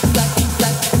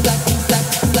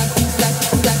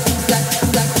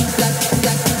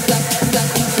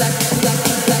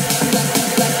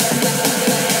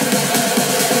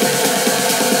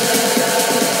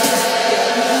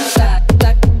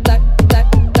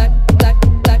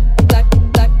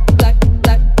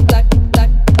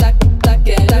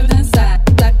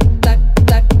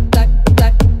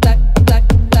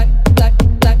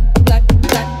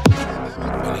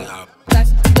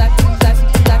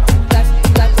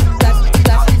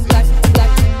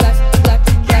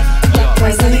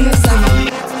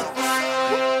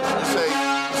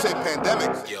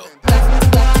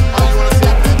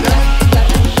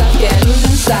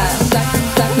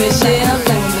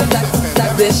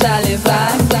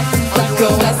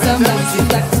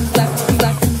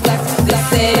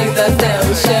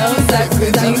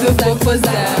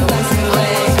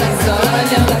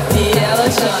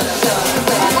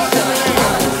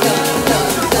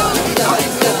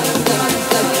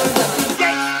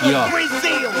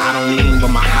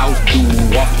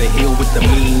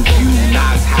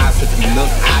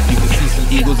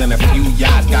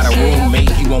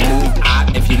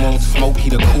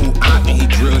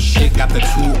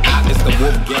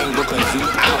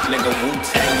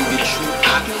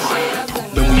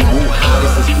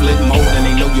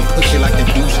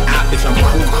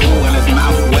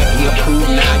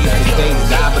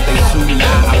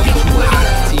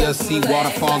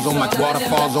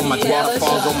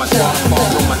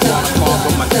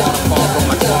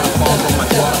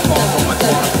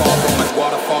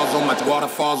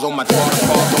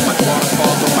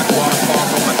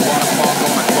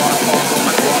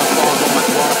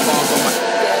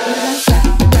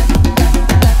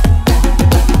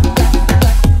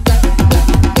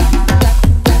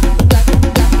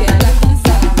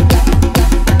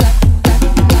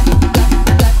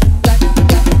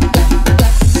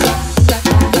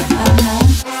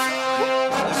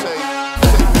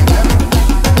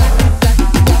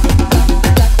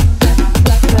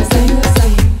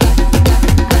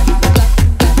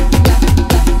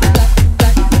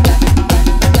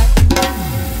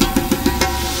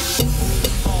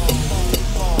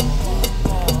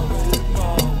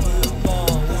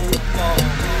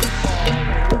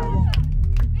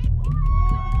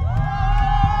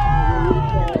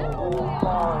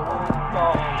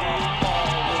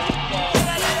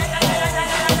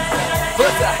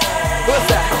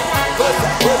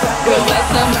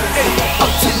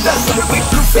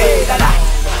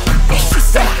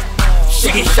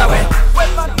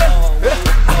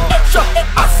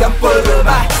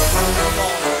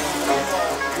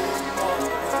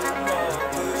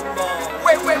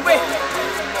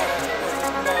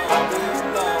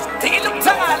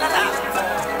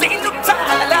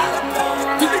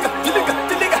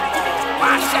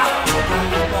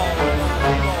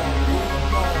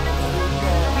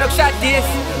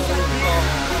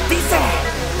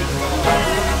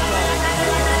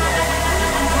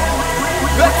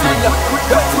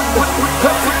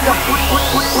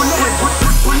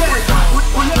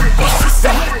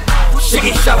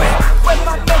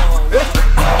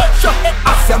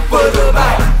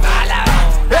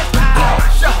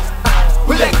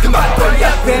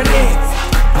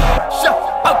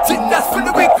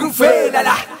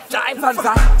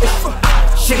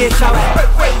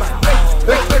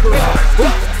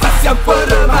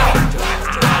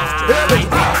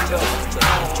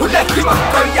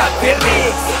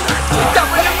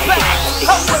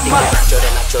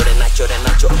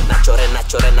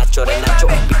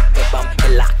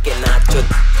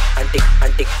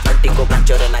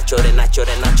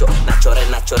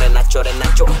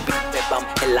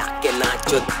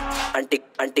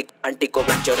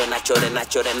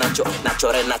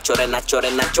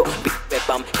 Nacho,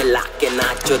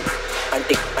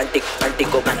 pipe pam, el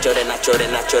la que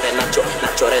nacho, antic, go nacho,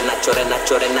 nacho,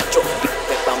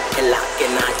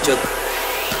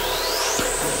 pipe pam,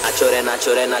 el la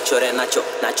que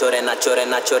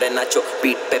nacho, nacho,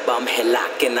 pipe pam, el la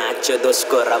que nacho, dos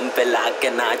coram, la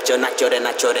que nacho, nacho,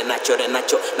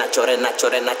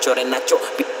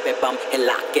 pipe pam, el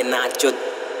la que nacho.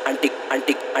 Antico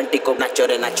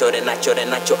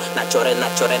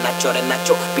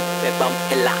nacho, pipe pam,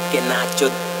 el la que nacho,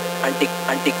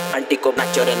 antico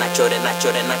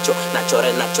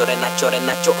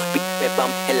nacho, pipe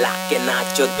pam, el la que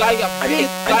nacho,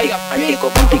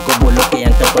 antico bolo que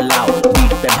han colado,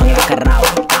 pipe pam la carrao,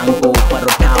 tango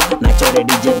parotao, nacho de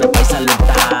DJ me paisa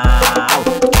lutao.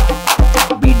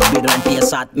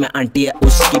 साथ में aunty है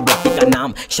उसकी बेटी का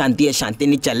नाम शांति है। शांति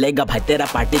नहीं चलेगा भाई तेरा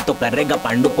पार्टी तो करेगा।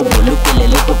 पांडु को बोलू कि ले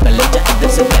ले तो कलेजा इधर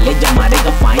से कलेजा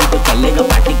मारेगा। फाइन तो चलेगा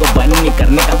पार्टी को बंद नहीं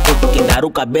करने का। खुद की दारू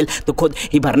का बिल तो खुद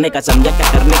ही भरने का। समझा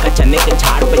क्या करने का चने के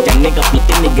झाड़ पे चढ़ने का।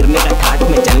 पीते में गिरने का ठाट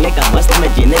में चलने का। मस्त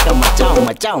में जीने का। मचाओ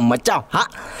मचाओ मचाओ हाँ।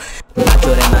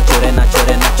 नाचो रे नाचो रे नाचो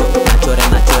रे नाचो नाचो रे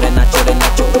नाचो रे नाचो रे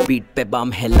नाचो पीठ पे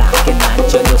बम हिला के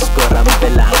नाचो उसको रम पे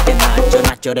ला के नाचो।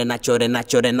 नाचो रे नाचो रे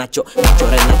नाचो रे नाचो नाचो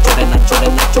रे नाचो रे नाचो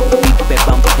रे नाचो पीठ पे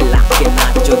बम हिला के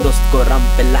नाचो दोस्त को रम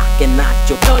पे ला के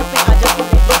नाचो। फ्लोर पे आ जाओ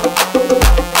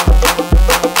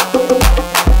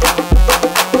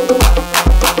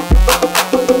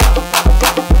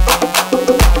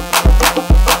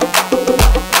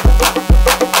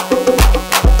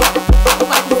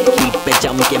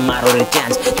के मारो रे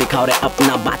चांस दिखाओ रे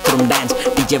अपना बाथरूम डांस।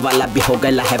 डीजे वाला भी हो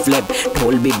गया है फ्लिप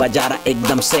ढोल भी बजा रहा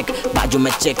एकदम सिक। बाजू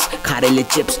में चिक्स खा रहे ले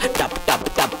चिप्स टप टप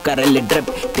टप करे ले ड्रिप।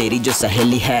 तेरी जो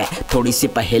सहेली है थोड़ी सी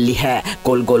पहेली है।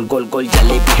 गोल गोल गोल गोल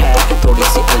जलेबी है थोड़ी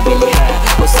सी अलबेली है।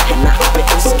 वो सहना पे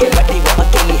उसके बटी वो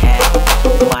अकेली है।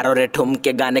 मारो रे ठुम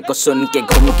के गाने को सुन के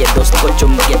घूम के दोस्त को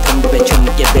चुम के धुन पे झुम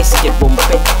के बेस के बुम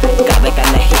पे। करने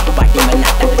का नहीं पार्टी में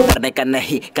नाटक करने का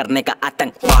नहीं करने का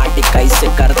आतंक। पार्टी कैसे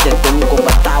करते तुमको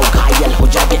बताओ घायल हो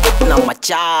जाके इतना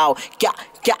मचाओ क्या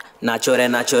क्या। नाचो रे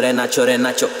नाचो रे नाचो रे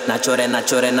नाचो नाचो रे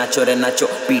नाचो रे नाचो रे नाचो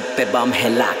पीठ पे बम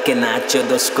हिला के नाचो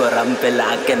दोस्त को रम पे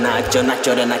ला के नाचो।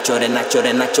 नाचो रे नाचो रे नाचो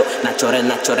रे नाचो नाचो रे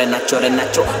नाचो रे नाचो रे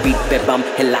नाचो पीठ पे बम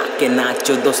हिला के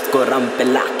नाचो दोस्त को रम पे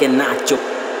ला के नाचो।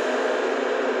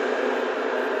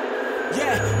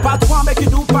 Yeah, part one make you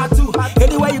do part two.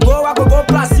 Anywhere you go, I go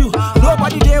plus you.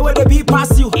 Nobody there where they be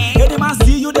past you. Any man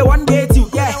see you, they one date you.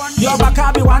 Yeah, your back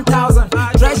I be 1,000.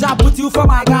 Treasure put you for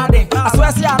my garden. I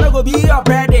swear, see I no go be your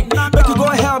burden. Make you go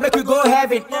hell, make you go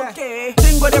heaven. Okay.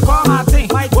 Thing where they call my thing.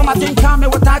 When my thing come,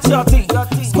 it will touch your thing.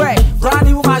 Square, brand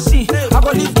new machine. I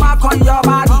go leave mark on your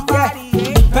body. Yeah,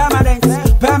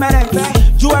 permanent, permanent.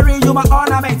 Jewelry, you my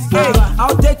ornament. Hey,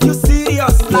 I'll take you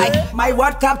serious like my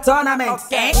World Cup tournament.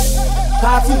 Okay.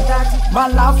 Tattoo, my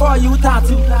love for you,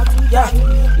 tattoo. Yeah,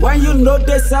 when you know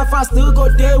this self, I still go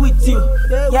there with you.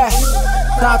 Yeah,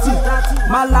 tattoo,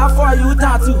 my love for you,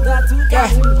 tattoo. Yeah,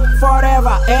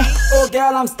 forever. Eh, oh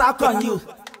girl, I'm stuck on you.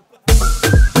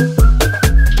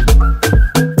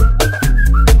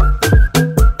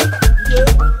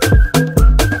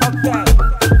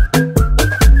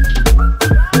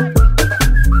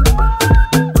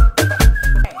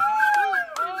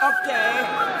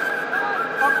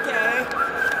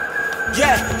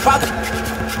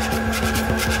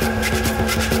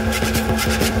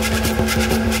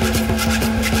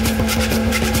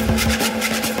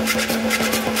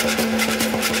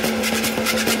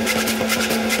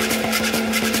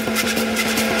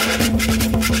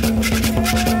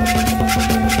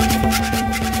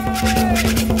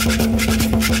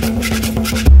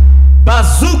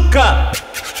 Bazooka!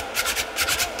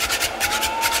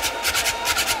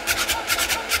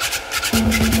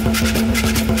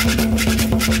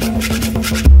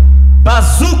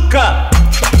 Bazooka!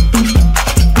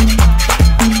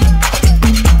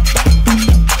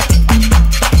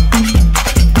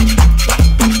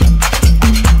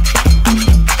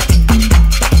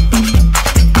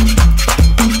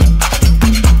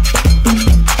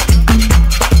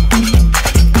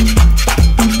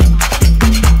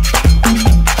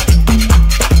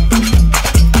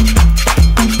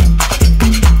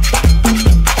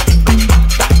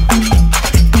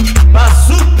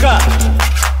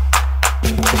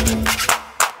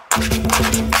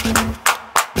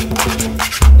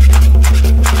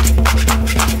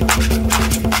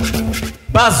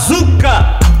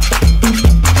 Bazooka!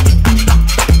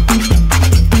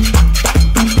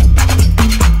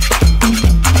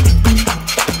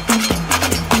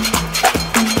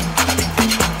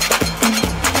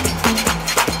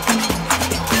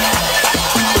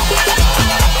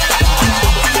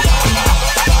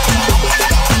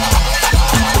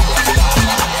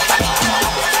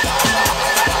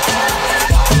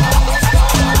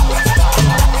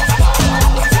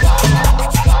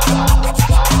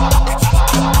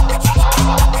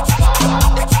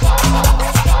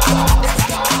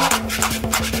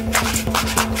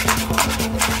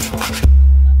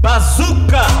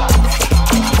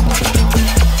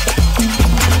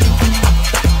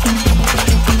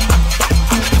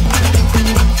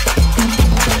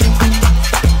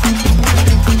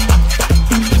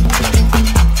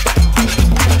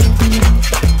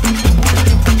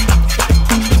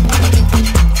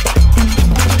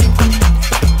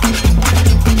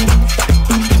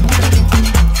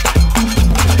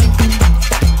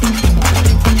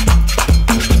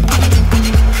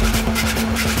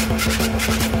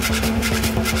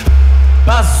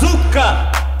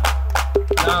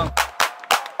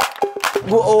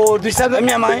 Du sais de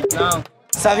mi amai? Non.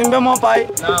 Ça vient de mon pai?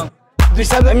 Non. Du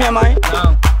sais de mi amai?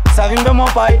 Non. Ça vient de mon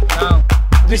pai? Non.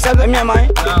 Du sais de mi amai?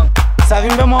 Non. Ça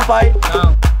vient de mon pai?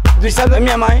 Non. Du sais de mi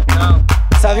amai? Non.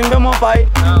 Ça vient de mon pai?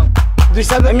 Non. Du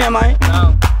sais de mi amai?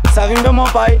 Non. Ça vient de mon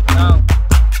pai? Non.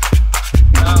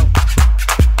 Non.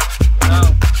 Non.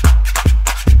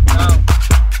 Non.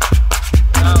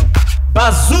 Non.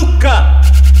 Bazooka!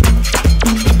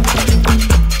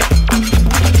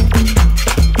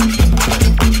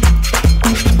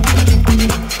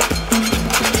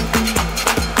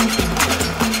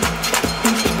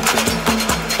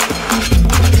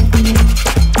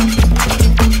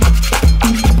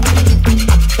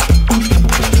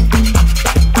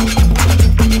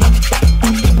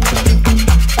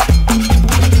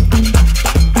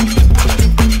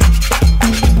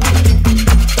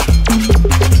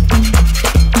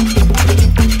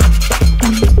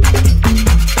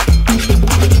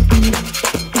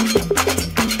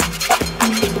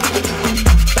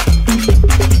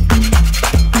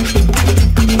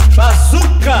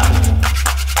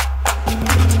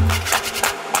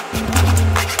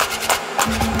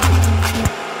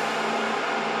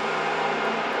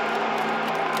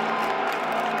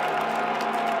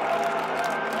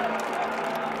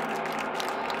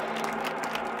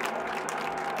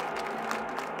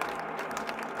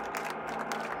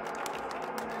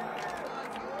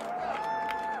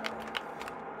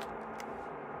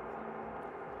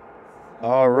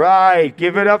 All right,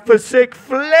 give it up for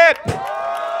SickFlip.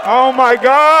 Oh my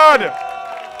God.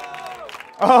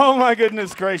 Oh my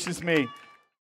goodness gracious me.